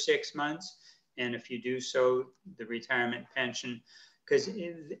further 6 months. And if you do so, the retirement pension, because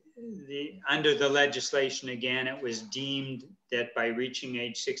under the legislation, again, it was deemed that by reaching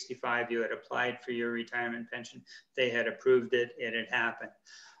age 65, you had applied for your retirement pension. They had approved it, it had happened.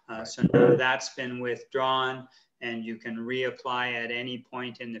 So now that's been withdrawn, and you can reapply at any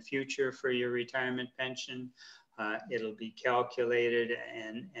point in the future for your retirement pension. It'll be calculated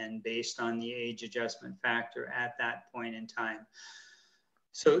and based on the age adjustment factor at that point in time.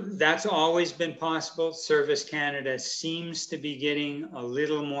 So that's always been possible. Service Canada seems to be getting a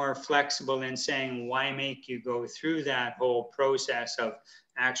little more flexible in saying, why make you go through that whole process of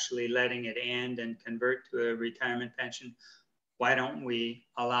actually letting it end and convert to a retirement pension? Why don't we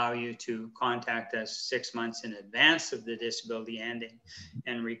allow you to contact us 6 months in advance of the disability ending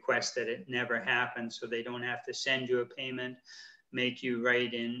and request that it never happens, so they don't have to send you a payment, make you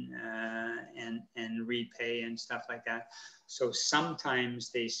write in and repay and stuff like that. So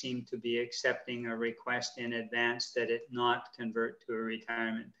sometimes they seem to be accepting a request in advance that it not convert to a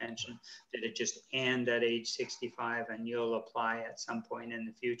retirement pension, that it just end at age 65 and you'll apply at some point in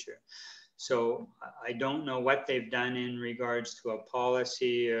the future. So I don't know what they've done in regards to a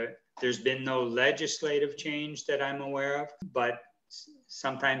policy. There's been no legislative change that I'm aware of, but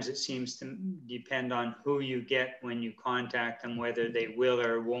sometimes it seems to depend on who you get when you contact them, whether they will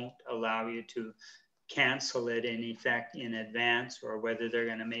or won't allow you to cancel it in effect in advance, or whether they're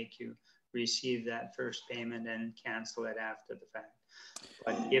going to make you receive that first payment and cancel it after the fact.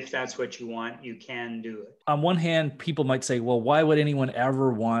 But if that's what you want, you can do it. On one hand, people might say, well, why would anyone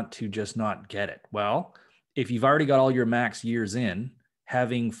ever want to just not get it? Well, if you've already got all your max years in,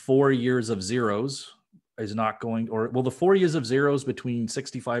 having 4 years of zeros is not going, or will the 4 years of zeros between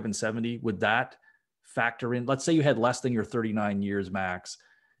 65 and 70, would that factor in? Let's say you had less than your 39 years max.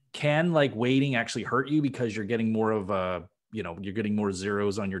 Can like waiting actually hurt you because you're getting more of a, you're getting more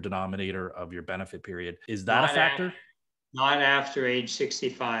zeros on your denominator of your benefit period? Is that a factor? Not after age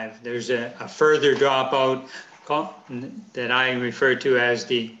 65. There's a further dropout that I refer to as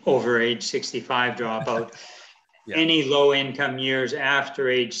the over age 65 dropout. Yeah. Any low income years after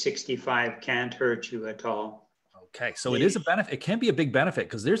age 65 can't hurt you at all. Okay. So it is a benefit. It can be a big benefit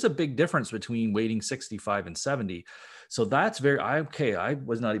because there's a big difference between waiting 65 and 70. So that's I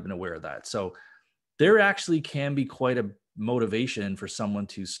was not even aware of that. So there actually can be quite a motivation for someone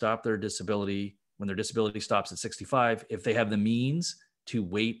to stop their disability when their disability stops at 65, if they have the means to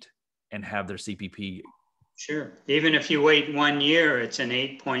wait and have their CPP. Sure. Even if you wait 1 year, it's an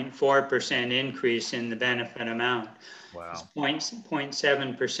 8.4% increase in the benefit amount. Wow. It's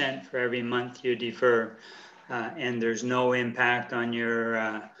 0.7% for every month you defer. And there's no impact on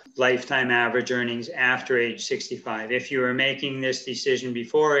your lifetime average earnings after age 65. If you were making this decision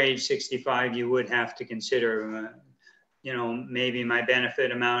before age 65, you would have to consider, maybe my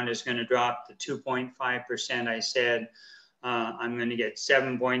benefit amount is going to drop to 2.5%. I said, I'm going to get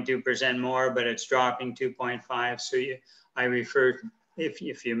 7.2% more, but it's dropping 2.5. So I refer,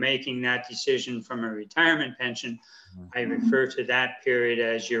 if you're making that decision from a retirement pension, I refer to that period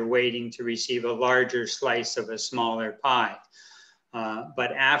as you're waiting to receive a larger slice of a smaller pie.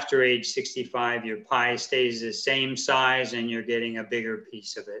 But after age 65, your pie stays the same size and you're getting a bigger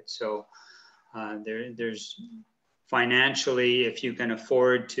piece of it. So there's financially, if you can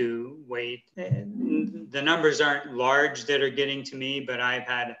afford to wait, the numbers aren't large that are getting to me, but I've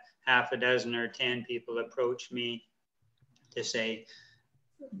had half a dozen or 10 people approach me to say,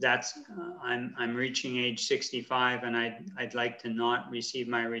 I'm reaching age 65 and I'd like to not receive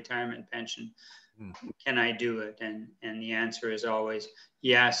my retirement pension. Can I do it? And the answer is always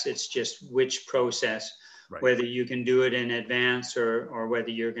yes. It's just which process, right, whether you can do it in advance or whether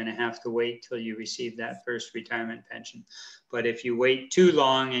you're going to have to wait till you receive that first retirement pension. But if you wait too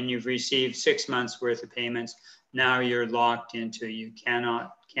long and you've received 6 months worth of payments, now you're locked into, you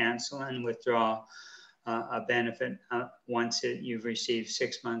cannot cancel and withdraw a benefit once you've received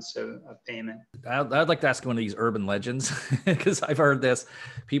 6 months of payment. I'd like to ask one of these urban legends because I've heard this.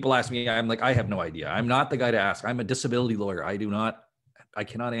 People ask me, I'm like, I have no idea. I'm not the guy to ask. I'm a disability lawyer. I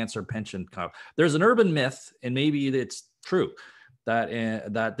cannot answer pension. There's an urban myth, and maybe it's true,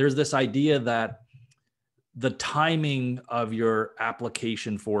 that there's this idea that the timing of your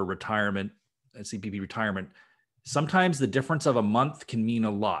application for retirement, CPP retirement, sometimes the difference of a month can mean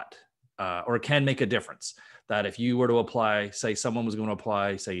a lot. Or can make a difference. That if you were to apply, say someone was going to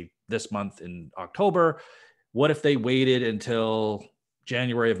apply, say this month in October, what if they waited until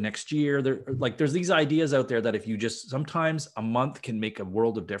January of next year? There's these ideas out there that if you sometimes a month can make a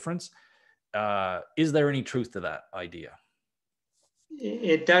world of difference. Is there any truth to that idea?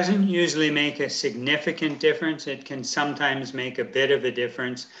 It doesn't usually make a significant difference. It can sometimes make a bit of a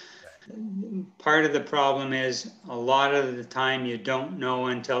difference. Part of the problem is a lot of the time you don't know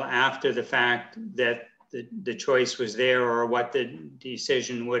until after the fact that the choice was there or what the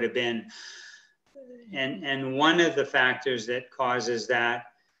decision would have been. And one of the factors that causes that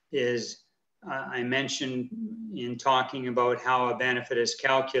is, I mentioned in talking about how a benefit is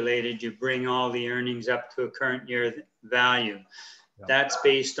calculated, you bring all the earnings up to a current year value. Yeah. That's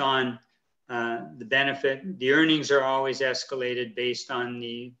based on the benefit. The earnings are always escalated based on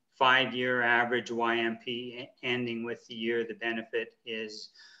the 5-year average YMP ending with the year the benefit is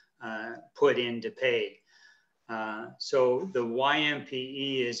put into pay. So the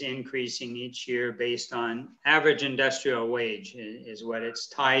YMPE is increasing each year based on average industrial wage is what it's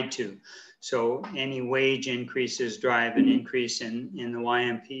tied to. So any wage increases drive an increase in the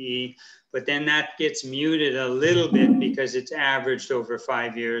YMPE, but then that gets muted a little bit because it's averaged over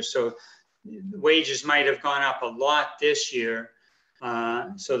 5 years. So wages might have gone up a lot this year.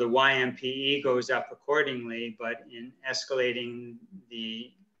 So the YMPE goes up accordingly, but in escalating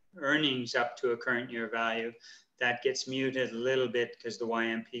the earnings up to a current year value, that gets muted a little bit because the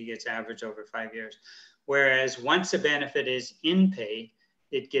YMP gets averaged over 5 years. Whereas once a benefit is in pay,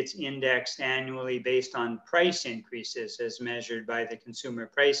 it gets indexed annually based on price increases as measured by the Consumer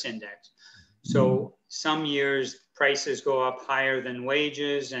Price Index. So some years prices go up higher than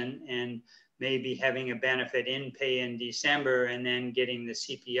wages, and maybe having a benefit in pay in December and then getting the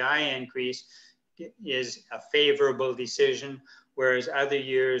CPI increase is a favorable decision. Whereas other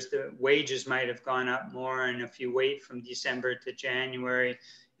years, the wages might have gone up more. And if you wait from December to January,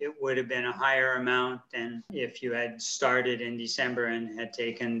 it would have been a higher amount than if you had started in December and had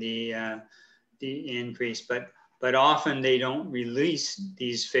taken the increase. But often they don't release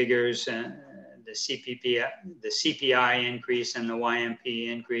these figures, the the CPI increase and the YMP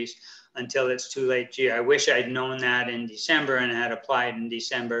increase until it's too late. Gee, I wish I'd known that in December and had applied in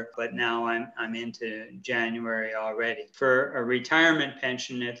December, but now I'm into January already. For a retirement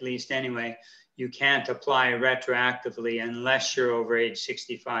pension, at least anyway, you can't apply retroactively unless you're over age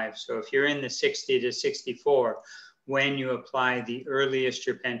 65. So if you're in the 60 to 64, when you apply, the earliest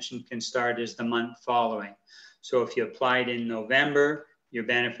your pension can start is the month following. So if you applied in November, your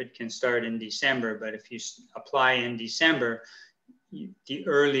benefit can start in December. But if you apply in December, the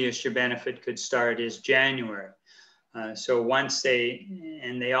earliest your benefit could start is January. So once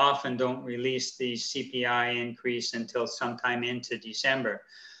they often don't release the CPI increase until sometime into December.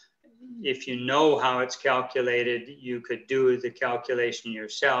 If you know how it's calculated, you could do the calculation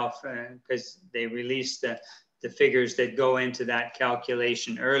yourself because they release the figures that go into that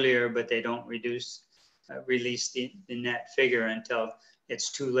calculation earlier, but they don't release the net figure until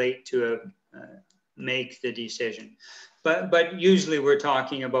it's too late to make the decision. But usually we're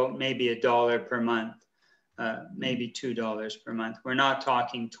talking about maybe $1 per month, maybe $2 per month. We're not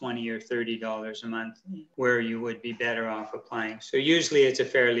talking $20 or $30 a month where you would be better off applying. So usually it's a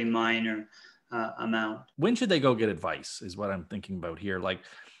fairly minor amount. When should they go get advice is what I'm thinking about here. Like,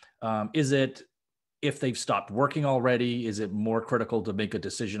 is it if they've stopped working already? Is it more critical to make a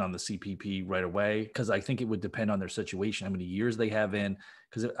decision on the CPP right away? Because I think it would depend on their situation, how many years they have in.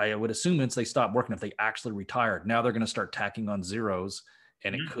 Because I would assume once they stop working, if they actually retired, now they're going to start tacking on zeros.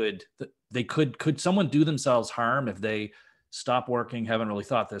 And could someone do themselves harm if they stop working, haven't really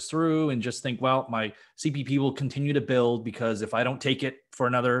thought this through, and just think, well, my CPP will continue to build because if I don't take it for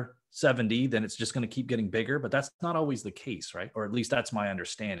another 70, then it's just going to keep getting bigger. But that's not always the case, right? Or at least that's my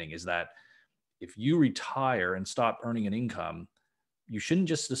understanding, is that if you retire and stop earning an income, you shouldn't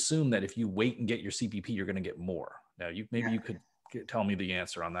just assume that if you wait and get your CPP, you're going to get more. Now, you could tell me the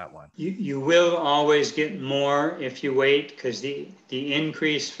answer on that one. You will always get more if you wait, because the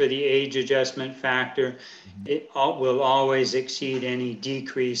increase for the age adjustment factor, it will always exceed any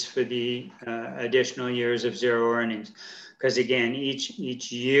decrease for the additional years of zero earnings. Because again,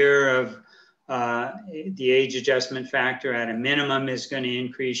 each year of the age adjustment factor at a minimum is going to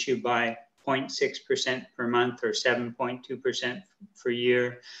increase you by 0.6% per month or 7.2% per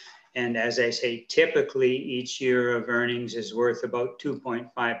year. And as I say, typically each year of earnings is worth about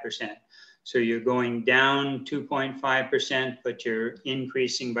 2.5%. So you're going down 2.5%, but you're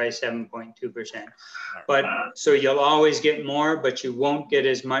increasing by 7.2%. But so you'll always get more, but you won't get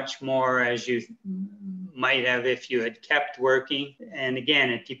as much more as you might have if you had kept working. And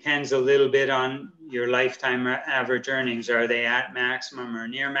again, it depends a little bit on your lifetime average earnings. Are they at maximum or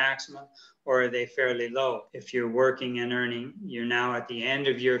near maximum? Or are they fairly low? If you're working and earning, you're now at the end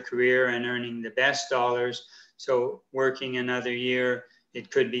of your career and earning the best dollars. So working another year, it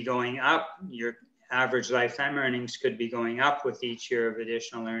could be going up. Your average lifetime earnings could be going up with each year of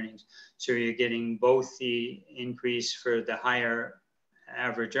additional earnings. So you're getting both the increase for the higher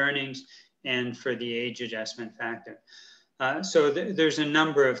average earnings and for the age adjustment factor. So there's a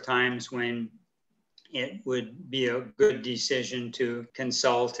number of times when it would be a good decision to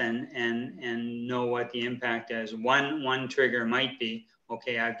consult and know what the impact is. One trigger might be,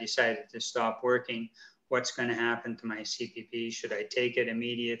 okay, I've decided to stop working. What's going to happen to my CPP? Should I take it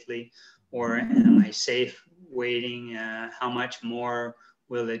immediately, or am I safe waiting? How much more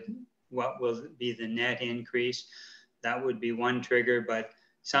what will be the net increase? That would be one trigger. But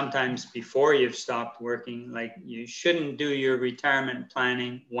sometimes before you've stopped working, like, you shouldn't do your retirement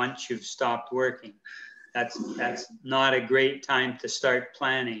planning once you've stopped working. That's not a great time to start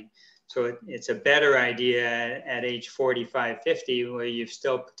planning. So it's a better idea at age 45, 50, where you've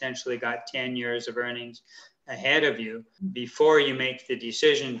still potentially got 10 years of earnings ahead of you. Before you make the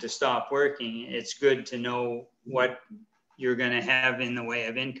decision to stop working, it's good to know what you're going to have in the way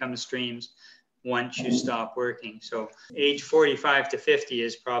of income streams once you stop working. So age 45 to 50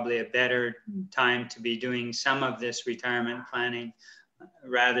 is probably a better time to be doing some of this retirement planning,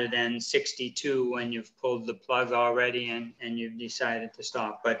 rather than 62 when you've pulled the plug already and you've decided to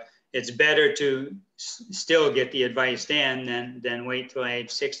stop. But it's better to still get the advice then than wait till age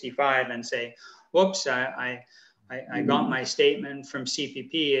 65 and say, whoops, I got my statement from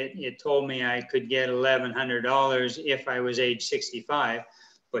CPP. It told me I could get $1,100 if I was age 65,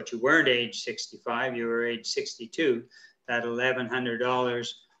 but you weren't age 65, you were age 62. That $1,100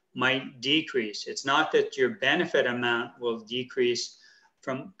 might decrease. It's not that your benefit amount will decrease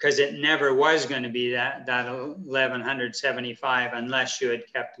because it never was going to be that $1,175 unless you had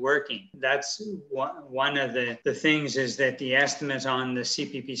kept working. That's one of the things, is that the estimates on the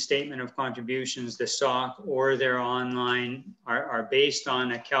CPP statement of contributions, the SOC or their online, are based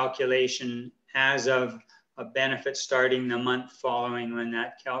on a calculation as of a benefit starting the month following when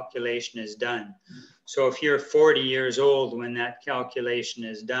that calculation is done. So if you're 40 years old when that calculation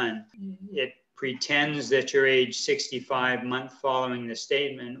is done, it pretends that you're age 65 month following the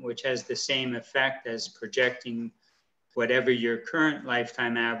statement, which has the same effect as projecting whatever your current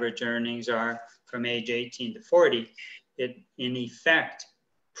lifetime average earnings are from age 18 to 40. It in effect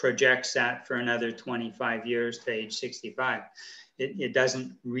projects that for another 25 years to age 65. It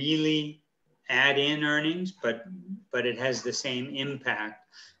doesn't really add in earnings, but it has the same impact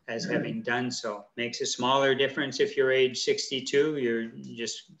as having done so. Makes a smaller difference if you're age 62, you're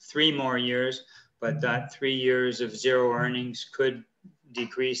just 3 more years, but that 3 years of zero earnings could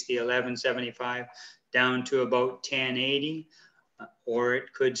decrease the 1175 down to about 1080, or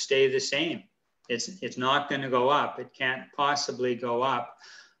it could stay the same. It's not going to go up. It can't possibly go up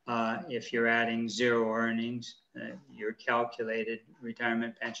if you're adding zero earnings, your calculated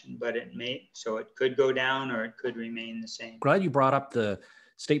retirement pension, but it may, so it could go down or it could remain the same. Glad you brought up the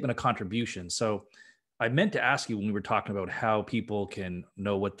statement of contribution. So I meant to ask you when we were talking about how people can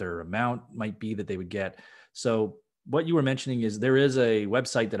know what their amount might be that they would get. So what you were mentioning is there is a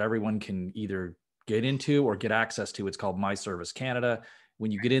website that everyone can either get into or get access to. It's called My Service Canada.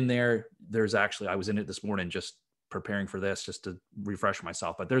 When you get in there, there's actually, I was in it this morning just preparing for this, just to refresh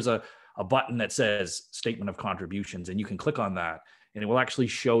myself, but there's a button that says statement of contributions, and you can click on that and it will actually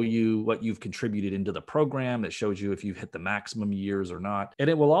show you what you've contributed into the program. It shows you if you've hit the maximum years or not. And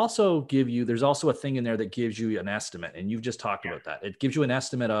it will also give you, there's also a thing in there that gives you an estimate. And you've just talked about that. It gives you an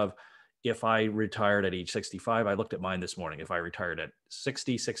estimate of, if I retired at age 65, I looked at mine this morning. If I retired at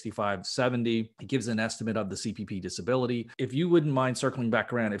 60, 65, 70, it gives an estimate of the CPP disability. If you wouldn't mind circling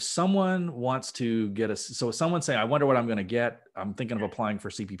back around, if someone wants to get so someone's saying, I wonder what I'm going to get, I'm thinking of applying for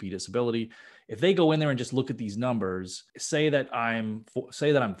CPP disability. If they go in there and just look at these numbers, say that I'm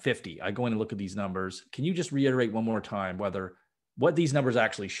 50, I go in and look at these numbers. Can you just reiterate one more time what these numbers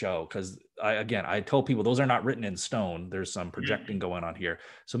actually show? Because I told people those are not written in stone. There's some projecting going on here.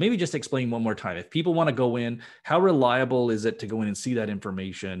 So maybe just explain one more time. If people want to go in, how reliable is it to go in and see that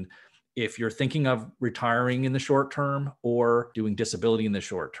information if you're thinking of retiring in the short term or doing disability in the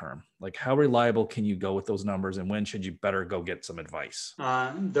short term? Like, how reliable can you go with those numbers, and when should you better go get some advice?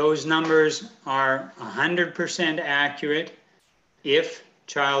 Those numbers are 100% accurate if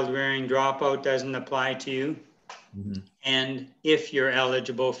child rearing dropout doesn't apply to you. Mm-hmm. And if you're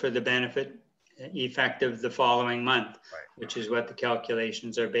eligible for the benefit effective the following month, right, which is what the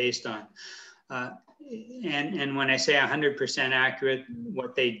calculations are based on. And when I say 100% accurate,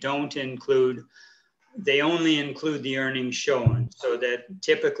 what they don't include, they only include the earnings shown. So that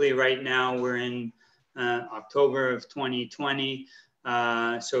typically right now we're in October of 2020.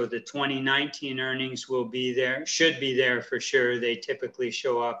 So the 2019 earnings will be there, should be there for sure. They typically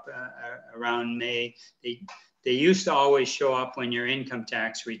show up around May. They used to always show up when your income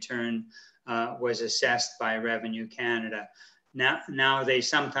tax return was assessed by Revenue Canada. Now they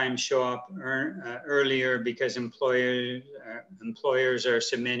sometimes show up earlier because employers are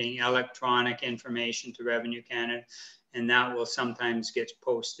submitting electronic information to Revenue Canada, and that will sometimes get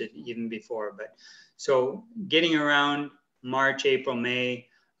posted even before. But so getting around March, April, May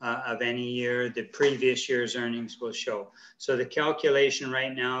of any year, the previous year's earnings will show. So the calculation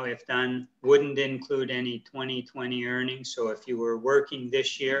right now, if done, wouldn't include any 2020 earnings. So if you were working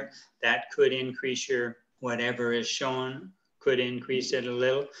this year, that could increase your whatever is shown, could increase it a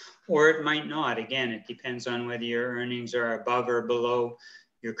little, or it might not. Again, it depends on whether your earnings are above or below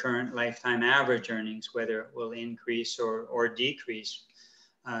your current lifetime average earnings, whether it will increase or decrease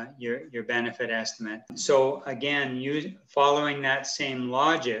your benefit estimate. So again, following that same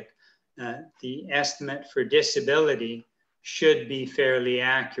logic, the estimate for disability should be fairly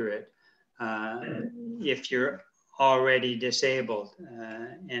accurate if you're already disabled.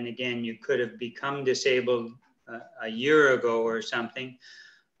 And again, you could have become disabled a year ago or something.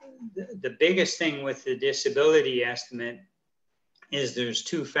 The biggest thing with the disability estimate is there's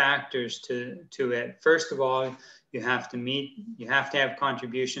two factors to it. First of all, you have to have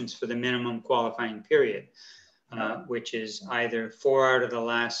contributions for the minimum qualifying period, which is either 4 out of the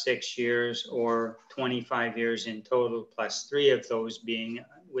last 6 years or 25 years in total, plus 3 of those being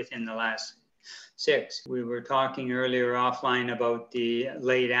within the last 6. We were talking earlier offline about the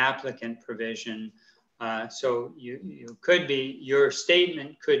late applicant provision. So you could be, your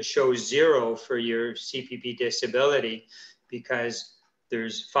statement could show 0 for your CPP disability because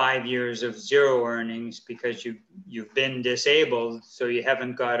there's 5 years of 0 earnings because you've been disabled, so you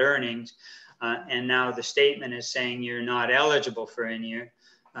haven't got earnings. And now the statement is saying you're not eligible for any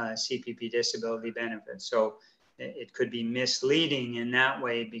CPP disability benefits. So it could be misleading in that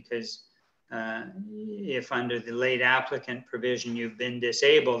way because if under the late applicant provision you've been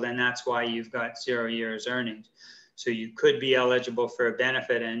disabled, and that's why you've got 0 years earnings. So you could be eligible for a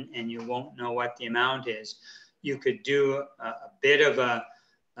benefit and you won't know what the amount is. You could do a bit of a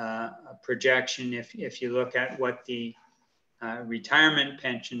projection if you look at what the retirement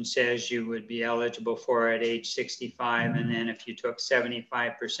pension says you would be eligible for at age 65. And then if you took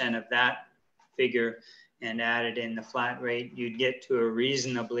 75% of that figure and added in the flat rate, you'd get to a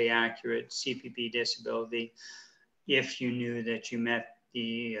reasonably accurate CPP disability if you knew that you met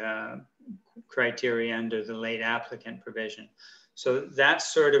the criteria under the late applicant provision. So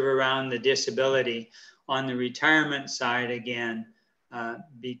that's sort of around the disability. On the retirement side, again,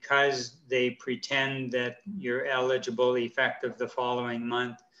 because they pretend that you're eligible effective the following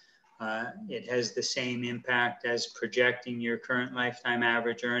month, it has the same impact as projecting your current lifetime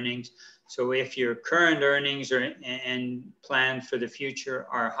average earnings. So if your current earnings and planned for the future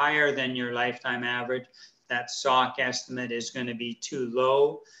are higher than your lifetime average, that SOC estimate is going to be too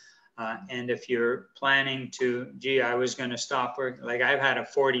low. And if you're planning to, gee, I was going to stop work, like I've had a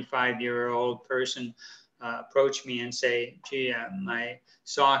 45-year-old person approach me and say, gee, my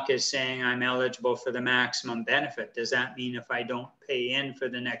SOC is saying I'm eligible for the maximum benefit. Does that mean if I don't pay in for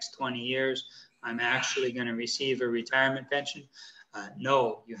the next 20 years, I'm actually going to receive a retirement pension?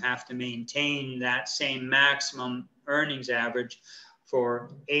 No, you have to maintain that same maximum earnings average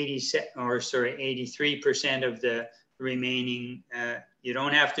for 83% of the remaining. You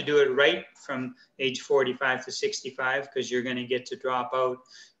don't have to do it right from age 45 to 65 because you're going to get to drop out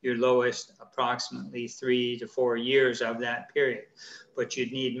your lowest approximately 3 to 4 years of that period. But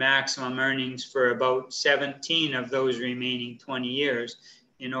you'd need maximum earnings for about 17 of those remaining 20 years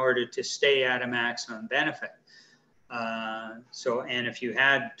in order to stay at a maximum benefit. And if you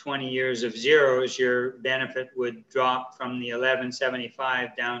had 20 years of zeros, your benefit would drop from the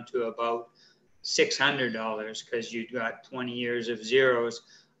 $1175 down to about $600 because you'd got 20 years of zeros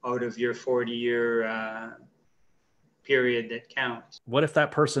out of your 40-year period that counts. What if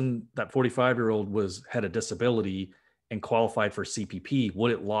that person, that 45-year-old, had a disability and qualified for CPP?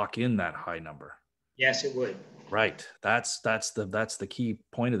 Would it lock in that high number? Yes, it would. Right. That's the key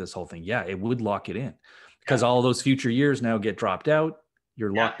point of this whole thing. Yeah, it would lock it in because all those future years now get dropped out.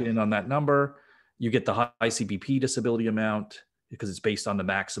 You're locked in on that number. You get the high CPP disability amount because it's based on the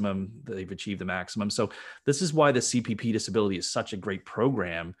maximum. They've achieved the maximum. So this is why the CPP disability is such a great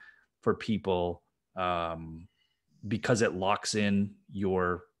program for people, because it locks in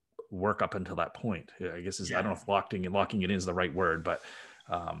your work up until that point. I guess I don't know if locking it in is the right word, but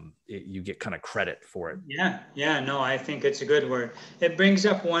you get kind of credit for it. No, I think it's a good word. It brings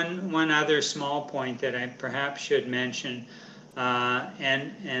up one other small point that I perhaps should mention,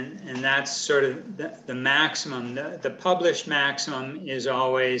 and that's sort of the maximum. The published maximum is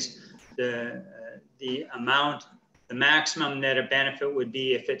always the amount. The maximum net of benefit would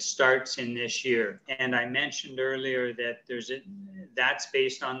be if it starts in this year. And I mentioned earlier that that's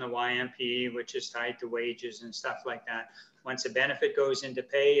based on the YMPE, which is tied to wages and stuff like that. Once a benefit goes into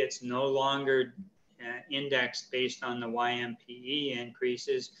pay, it's no longer indexed based on the YMPE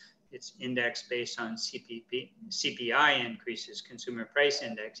increases. It's indexed based on CPI increases, consumer price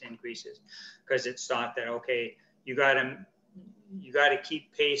index increases, because it's thought that, okay, you got to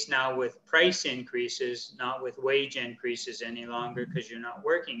keep pace now with price increases, not with wage increases any longer, because you're not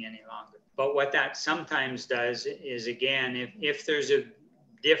working any longer. But what that sometimes does is, again, if there's a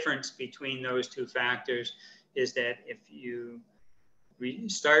difference between those two factors, is that if you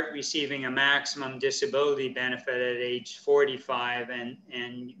start receiving a maximum disability benefit at age 45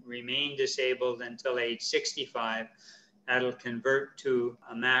 and remain disabled until age 65, that'll convert to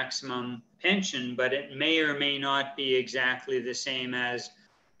a maximum pension, but it may or may not be exactly the same as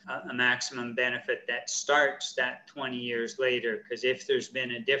a maximum benefit that starts that 20 years later. Because if there's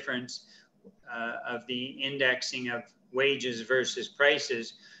been a difference of the indexing of wages versus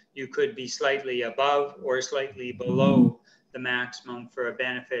prices, you could be slightly above or slightly below the maximum for a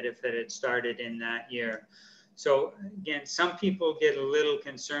benefit if it had started in that year. So again, some people get a little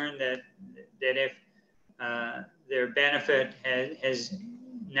concerned that if their benefit has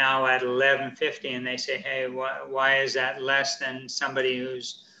now at $11.50 and they say, hey, why is that less than somebody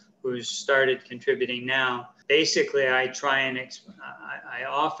who's started contributing now? Basically, I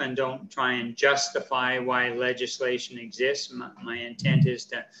often don't try and justify why legislation exists. My intent is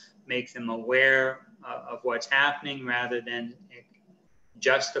to make them aware of what's happening rather than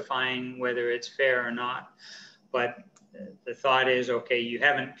justifying whether it's fair or not. But the thought is, okay, you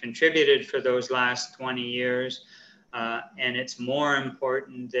haven't contributed for those last 20 years, and it's more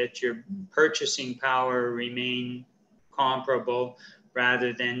important that your purchasing power remain comparable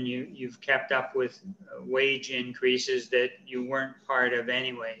rather than you've kept up with wage increases that you weren't part of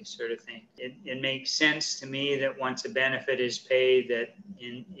anyway, sort of thing. It makes sense to me that once a benefit is paid, that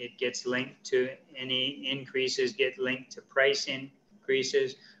it gets linked to any increases get linked to price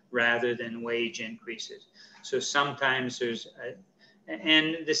increases rather than wage increases. So sometimes there's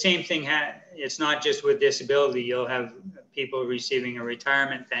and the same thing, it's not just with disability. You'll have people receiving a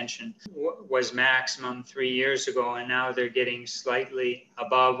retirement pension was maximum 3 years ago, and now they're getting slightly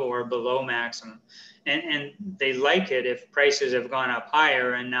above or below maximum. And they like it if prices have gone up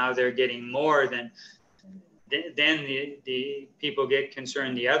higher and now they're getting more than, then the people get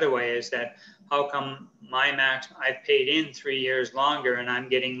concerned the other way, is that how come my max, I've paid in 3 years longer and I'm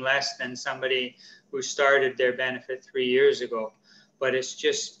getting less than somebody who started their benefit 3 years ago. But it's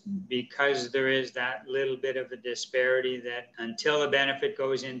just because there is that little bit of a disparity that until a benefit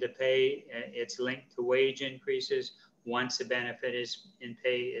goes into pay, it's linked to wage increases. Once a benefit is in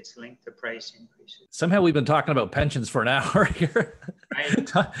pay, it's linked to price increases. Somehow we've been talking about pensions for an hour here. Right.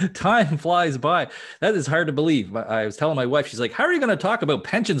 Time flies by. That is hard to believe. I was telling my wife, she's like, how are you going to talk about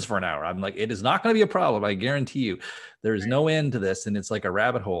pensions for an hour? I'm like, it is not going to be a problem. I guarantee you. There's no end to this, and it's like a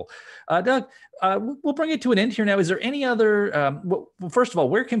rabbit hole. Doug, we'll bring it to an end here now. Is there any other, well, first of all,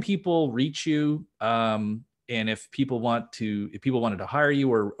 where can people reach you? And if people wanted to hire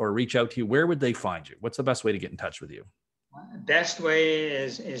you or reach out to you, where would they find you? What's the best way to get in touch with you? Best way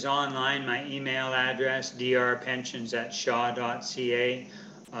is online. My email address, drpensions@shaw.ca,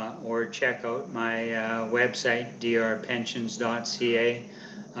 or check out my website, drpensions.ca,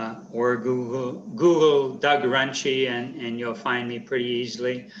 or Google Doug Runchey, and you'll find me pretty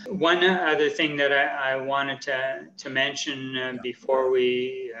easily. One other thing that I wanted to mention before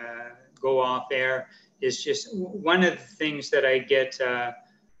we go off air is just one of the things that I get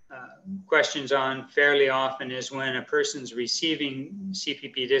questions on fairly often is when a person's receiving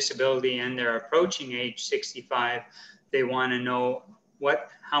CPP disability and they're approaching age 65, they want to know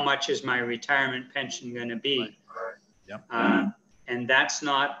how much is my retirement pension going to be? Yep. And that's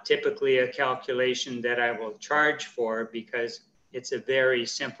not typically a calculation that I will charge for, because it's a very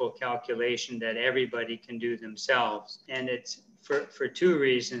simple calculation that everybody can do themselves. And it's for two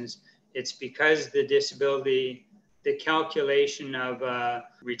reasons. It's because the calculation of a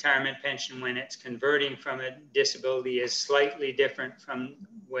retirement pension when it's converting from a disability is slightly different from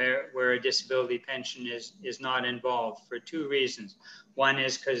where a disability pension is not involved, for two reasons. One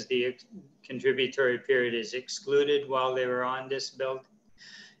is because the contributory period is excluded while they were on disability.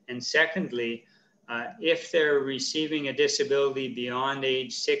 And secondly, if they're receiving a disability beyond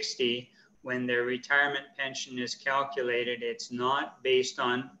age 60, when their retirement pension is calculated, it's not based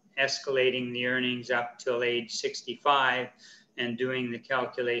on escalating the earnings up till age 65 and doing the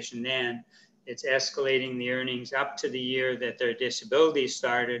calculation then. It's escalating the earnings up to the year that their disability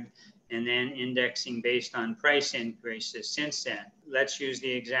started and then indexing based on price increases since then. Let's use the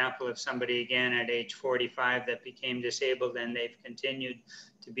example of somebody again at age 45 that became disabled and they've continued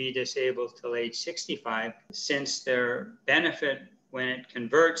to be disabled till age 65. Since their benefit, when it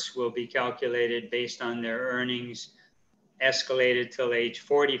converts, will be calculated based on their earnings escalated till age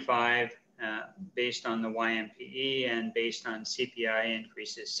 45 based on the YMPE and based on CPI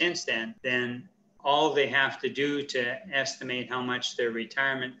increases since then all they have to do to estimate how much their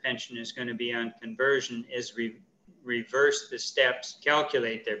retirement pension is going to be on conversion is reverse the steps,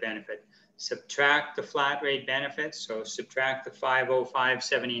 calculate their benefit, subtract the flat rate benefits, so subtract the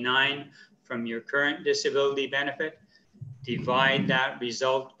 505.79 from your current disability benefit, divide that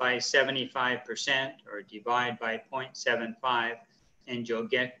result by 75% or divide by 0.75, and you'll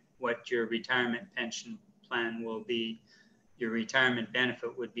get what your retirement pension plan will be. Your retirement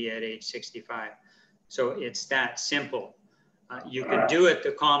benefit would be at age 65. So it's that simple. You could do it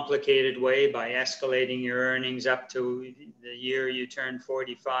the complicated way by escalating your earnings up to the year you turn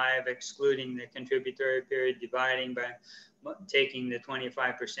 45, excluding the contributory period, dividing by taking the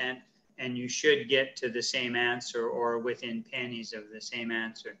 25%. And you should get to the same answer or within pennies of the same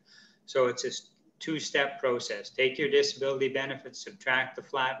answer. So it's a two-step process. Take your disability benefit, subtract the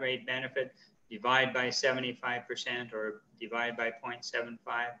flat rate benefit, divide by 75% or divide by 0.75,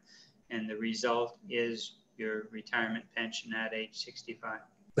 and the result is your retirement pension at age 65.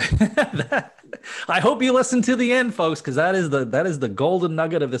 I hope you listen to the end, folks, because that is the golden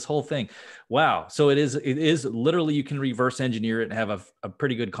nugget of this whole thing. Wow. So it is literally, you can reverse engineer it and have a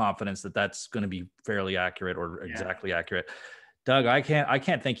pretty good confidence that that's going to be fairly accurate or exactly accurate. Doug, I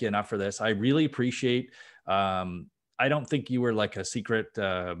can't thank you enough for this. I really appreciate, I don't think you were like a secret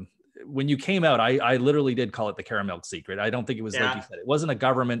when you came out, I literally did call it the caramel secret. I don't think it was like you Yeah. said, it wasn't a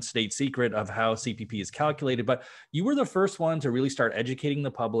government state secret of how CPP is calculated, but you were the first one to really start educating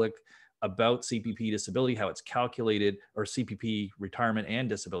the public about CPP disability, how it's calculated, or CPP retirement and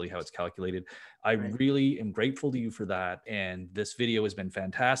disability, how it's calculated. I Right. really am grateful to you for that. And this video has been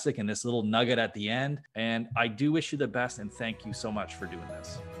fantastic, and this little nugget at the end. And I do wish you the best, and thank you so much for doing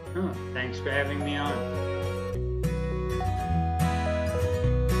this. Oh, thanks for having me on.